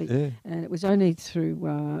 absolutely. Yeah. And it was only through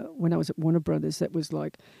when I was at Warner Brothers that was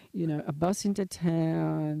like, a bus into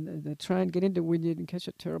town, the train, get into Wynyard and catch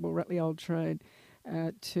a terrible rattly old train.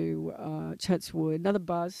 To Chatswood, another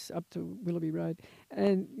bus up to Willoughby Road.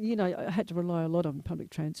 And, I had to rely a lot on public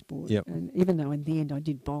transport. Yep. And even though in the end I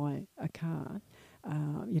did buy a car,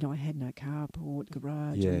 I had no carport,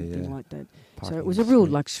 garage, or anything like that. Parking so it was a real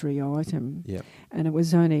luxury item. Yep. And it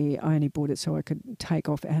was I only bought it so I could take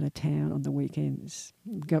off out of town on the weekends,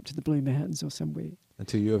 go up to the Blue Mountains or somewhere.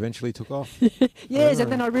 Until you eventually took off. Yes,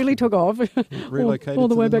 and then I really took off. Relocated all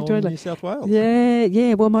the way to back to New South Wales.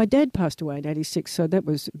 Yeah. Well, my dad passed away in 86, so that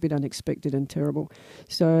was a bit unexpected and terrible.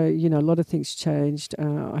 So, a lot of things changed.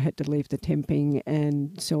 I had to leave the temping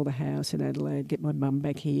and sell the house in Adelaide, get my mum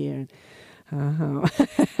back here.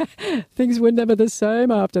 Things were never the same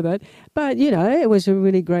after that. But, it was a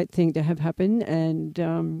really great thing to have happen,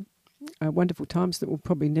 and wonderful times that will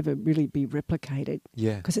probably never really be replicated.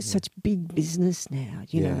 Yeah. Because it's such big business now.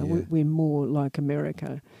 We're more like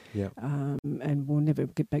America. Yeah. And we'll never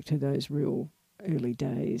get back to those real early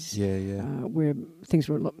days. Yeah. Where things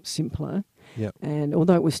were a lot simpler. Yeah. And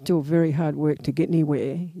although it was still very hard work to get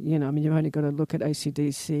anywhere, you've only got to look at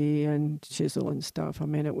AC/DC and Chisel and stuff.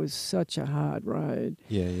 It was such a hard road.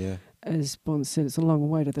 Yeah. As Bond said, it's a long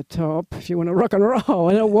way to the top if you want to rock and roll,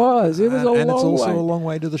 and it was. It was a long way. And it's also a long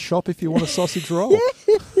way to the shop if you want a sausage roll.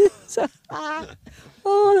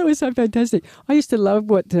 Oh, that was so fantastic. I used to love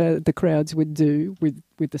what the crowds would do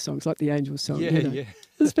with the songs, like the Angels song. Yeah. It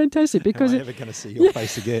was fantastic because... Am I ever going to see your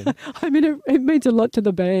face again? It means a lot to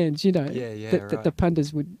the bands, Yeah, that the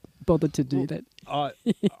punters would bother to do that.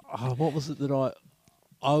 What was it that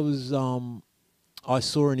I was... I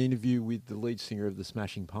saw an interview with the lead singer of the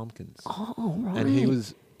Smashing Pumpkins. Oh, right. And he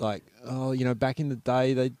was like, back in the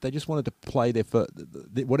day, they just wanted to play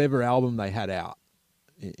whatever album they had out.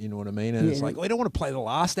 You know what I mean? And it's like, we don't want to play the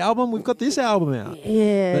last album. We've got this album out.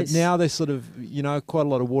 Yeah. But now they sort of, quite a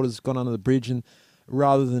lot of water's gone under the bridge, and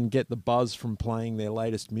rather than get the buzz from playing their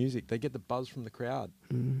latest music, they get the buzz from the crowd.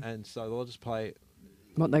 Mm. And so they'll just play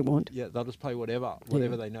what they want. Yeah, they'll just play whatever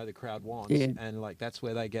they know the crowd wants. Yeah. And like that's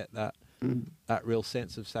where they get that real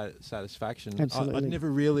sense of satisfaction. Absolutely. I'd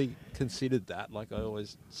never really considered that. Like you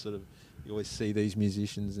always see these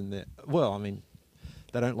musicians and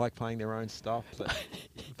they don't like playing their own stuff,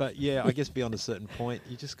 but yeah, I guess beyond a certain point,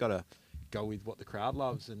 you just got to go with what the crowd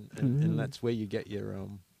loves, and that's where you get your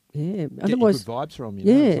otherwise good vibes from.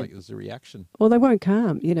 It's like there's a reaction. Well, they won't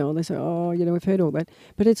come. They say, we've heard all that,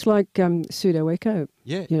 but it's like Pseudo Echo.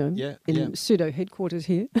 Yeah, in Pseudo headquarters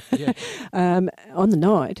here. Yeah. On the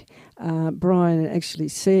night, Brian actually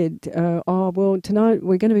said, "Well, tonight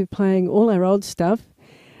we're going to be playing all our old stuff."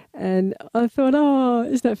 And I thought, oh,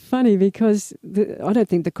 isn't that funny? Because I don't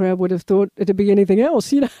think the crowd would have thought it'd be anything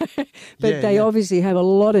else, you know. But they obviously have a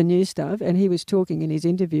lot of new stuff. And he was talking in his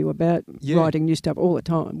interview about writing new stuff all the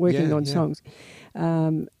time, working on songs.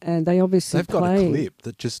 And they obviously They've got a clip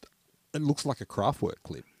that just, it looks like a Kraftwerk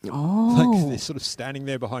clip. Oh. Like they're sort of standing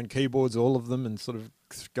there behind keyboards, all of them, and sort of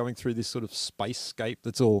going through this sort of spacescape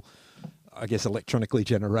that's all, I guess, electronically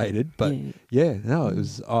generated. But it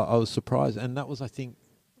was, I was surprised. And that was, I think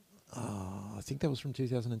that was from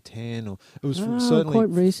 2010, or it was from certainly quite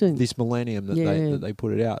recent. This millennium that they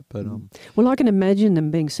put it out. But well, I can imagine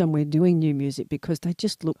them being somewhere doing new music because they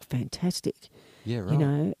just look fantastic. Yeah, right. You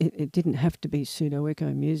know, it didn't have to be pseudo echo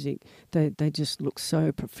music. They just looked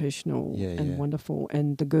so professional and wonderful.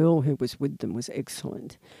 And the girl who was with them was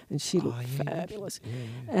excellent, and she looked fabulous.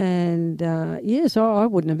 And so I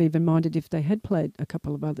wouldn't have even minded if they had played a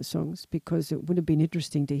couple of other songs because it would have been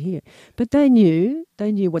interesting to hear. But they knew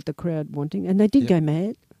what the crowd wanting, and they did go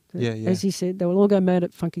mad. As he said, they will all go mad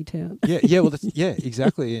at Funky Town. Well,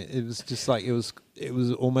 exactly. It was just like it was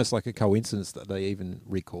almost like a coincidence that they even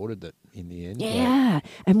recorded it in the end. Yeah,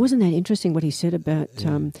 and wasn't that interesting what he said about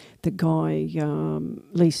the guy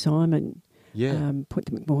Lee Simon? Yeah.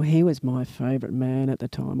 He was my favourite man at the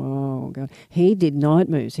time. Oh, God. He did Night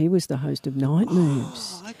Moves. He was the host of Night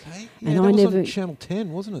Moves. Oh, okay. Yeah, and that was on Channel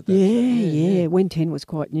 10, wasn't it? Yeah, when 10 was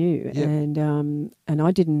quite new. Yep. And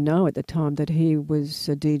I didn't know at the time that he was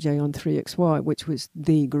a DJ on 3XY, which was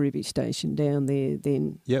the groovy station down there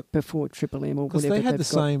then before Triple M or whatever. Because they had the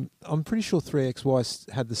same, I'm pretty sure 3XY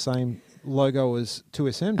had the same logo as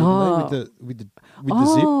 2SM, didn't they? With the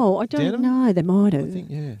zip. Oh, I don't know. They might have. I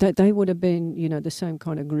think, They would have been, the same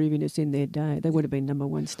kind of grooviness in their day. They would have been number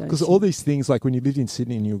one station. Because all these things, like when you lived in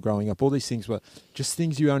Sydney and you were growing up, all these things were just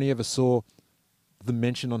things you only ever saw the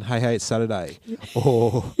mention on Hey Hey It's Saturday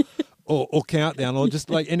or Countdown, or just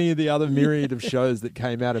like any of the other myriad of shows that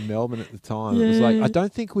came out of Melbourne at the time. It was like, I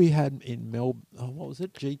don't think we had in Melbourne, what was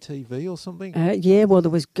it, GTV or something? Well,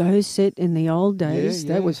 there was Go Set in the old days.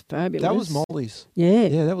 That was fabulous. That was Molly's.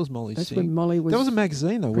 Yeah, that was Molly's. That's when Molly was. That was a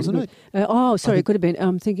magazine though, wasn't it? It could have been.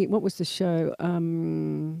 I'm thinking, what was the show?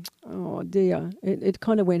 Oh dear, it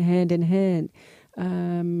kind of went hand in hand.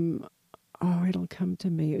 It'll come to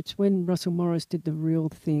me. It's when Russell Morris did The Real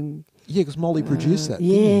Thing. Yeah, because Molly produced that.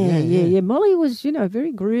 Yeah. Molly was,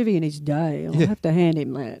 very groovy in his day. I'll have to hand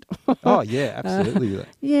him that. Oh, yeah, absolutely.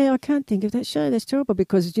 I can't think of that show. That's terrible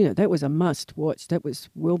because, that was a must watch. That was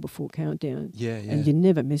well before Countdown. Yeah. And you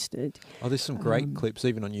never missed it. Oh, there's some great clips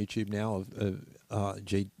even on YouTube now of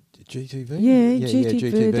GTV? Yeah,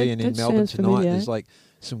 GTV. And in Melbourne tonight, there's like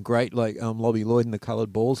some great Lobby Lloyd and the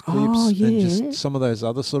Coloured Balls clips. Oh, yeah. And just some of those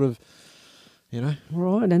other sort of,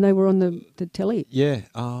 Right, and they were on the telly. Yeah.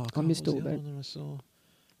 I missed all that. I saw?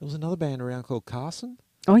 There was another band around called Carson.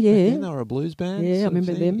 Oh, yeah. They were a blues band. Yeah, I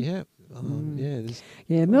remember them. Yeah.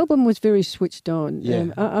 Melbourne was very switched on.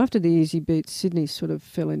 Yeah. After the Easy Beats, Sydney sort of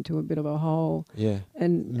fell into a bit of a hole. Yeah.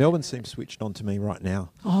 And Melbourne seems switched on to me right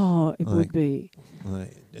now. Oh, it would be.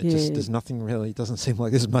 There's nothing really. It doesn't seem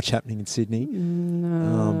like there's much happening in Sydney.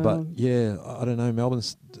 No. But I don't know.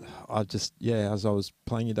 Melbourne's. As I was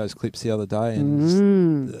playing you those clips the other day,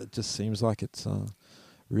 and it just seems like it's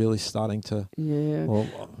really starting to. Yeah. Well,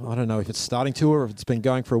 I don't know if it's starting to or if it's been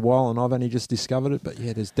going for a while, and I've only just discovered it. But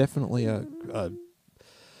there's definitely a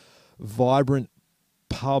vibrant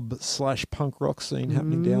pub/punk rock scene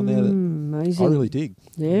happening down there that amazing. I really dig.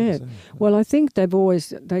 Yeah. Well, I think they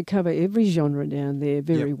cover every genre down there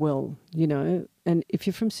very well, And if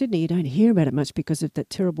you're from Sydney, you don't hear about it much because of that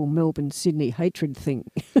terrible Melbourne-Sydney hatred thing.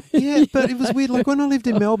 Yeah, but it was weird. Like when I lived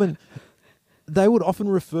in Melbourne, they would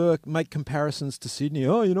often make comparisons to Sydney.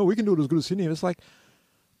 Oh, we can do it as good as Sydney. And it's like,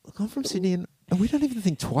 look, I'm from Sydney and we don't even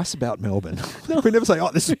think twice about Melbourne. We never say, oh,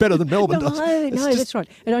 this is better than Melbourne does. No, that's right.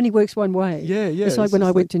 It only works one way. Yeah. It's like when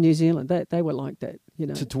I went to New Zealand, they were like that,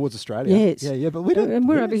 Towards Australia. Yes. Yeah, but we don't. And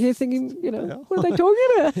we're over here thinking, what are they talking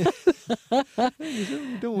about?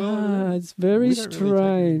 We're doing well. It's very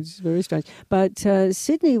strange, very strange. But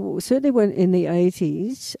Sydney, certainly when in the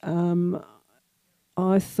 80s,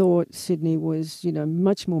 I thought Sydney was,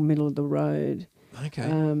 much more middle of the road. Okay.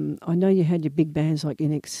 I know you had your big bands like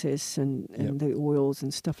In Excess and the Oils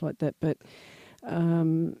and stuff like that, but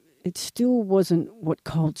it still wasn't what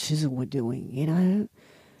Cold Chisel were doing,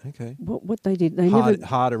 Okay. What they did, they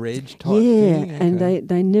harder edge type thing. Okay. And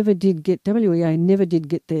they never did get WEA never did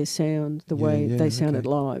get their sound the way they sounded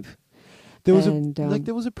live. There was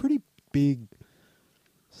there was a pretty big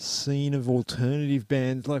scene of alternative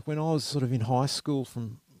bands. Like when I was sort of in high school,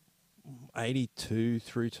 from 82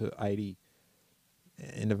 through to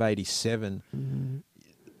end of 87.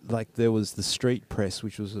 like there was the Street Press,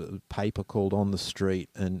 which was a paper called On the Street,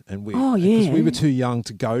 and we, Oh, because yeah. we were too young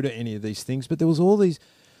to go to any of these things, but there was all these,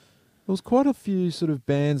 there was quite a few sort of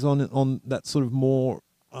bands on that sort of more,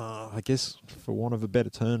 I guess, for want of a better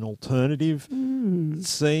term, alternative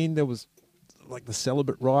scene. There was like the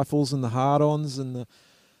Celibate Rifles and the Hard-Ons and the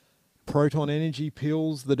Proton Energy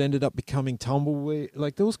Pills that ended up becoming Tumbleweed.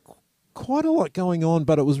 Like there was quite a lot going on,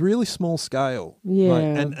 but it was really small scale. Yeah.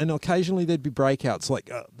 Like, and occasionally there'd be breakouts, like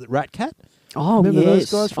the Rat Cat. Oh, Remember yes.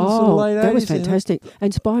 those guys from the sort of late 80s? That was fantastic.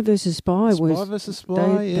 And Spy versus Spy was... Spy versus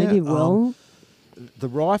Spy, They did well. The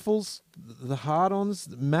Rifles, the Hard-Ons,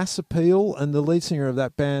 Mass Appeal, and the lead singer of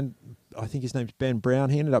that band, I think his name's Ben Brown,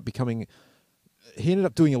 he ended up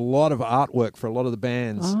doing a lot of artwork for a lot of the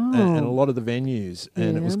bands and a lot of the venues.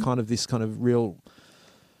 And it was kind of this kind of real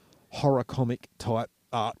horror comic type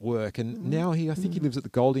artwork. And now I think he lives at the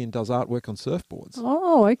Goldie and does artwork on surfboards.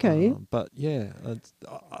 Oh, okay. But yeah,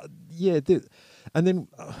 and then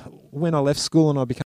when I left school and I became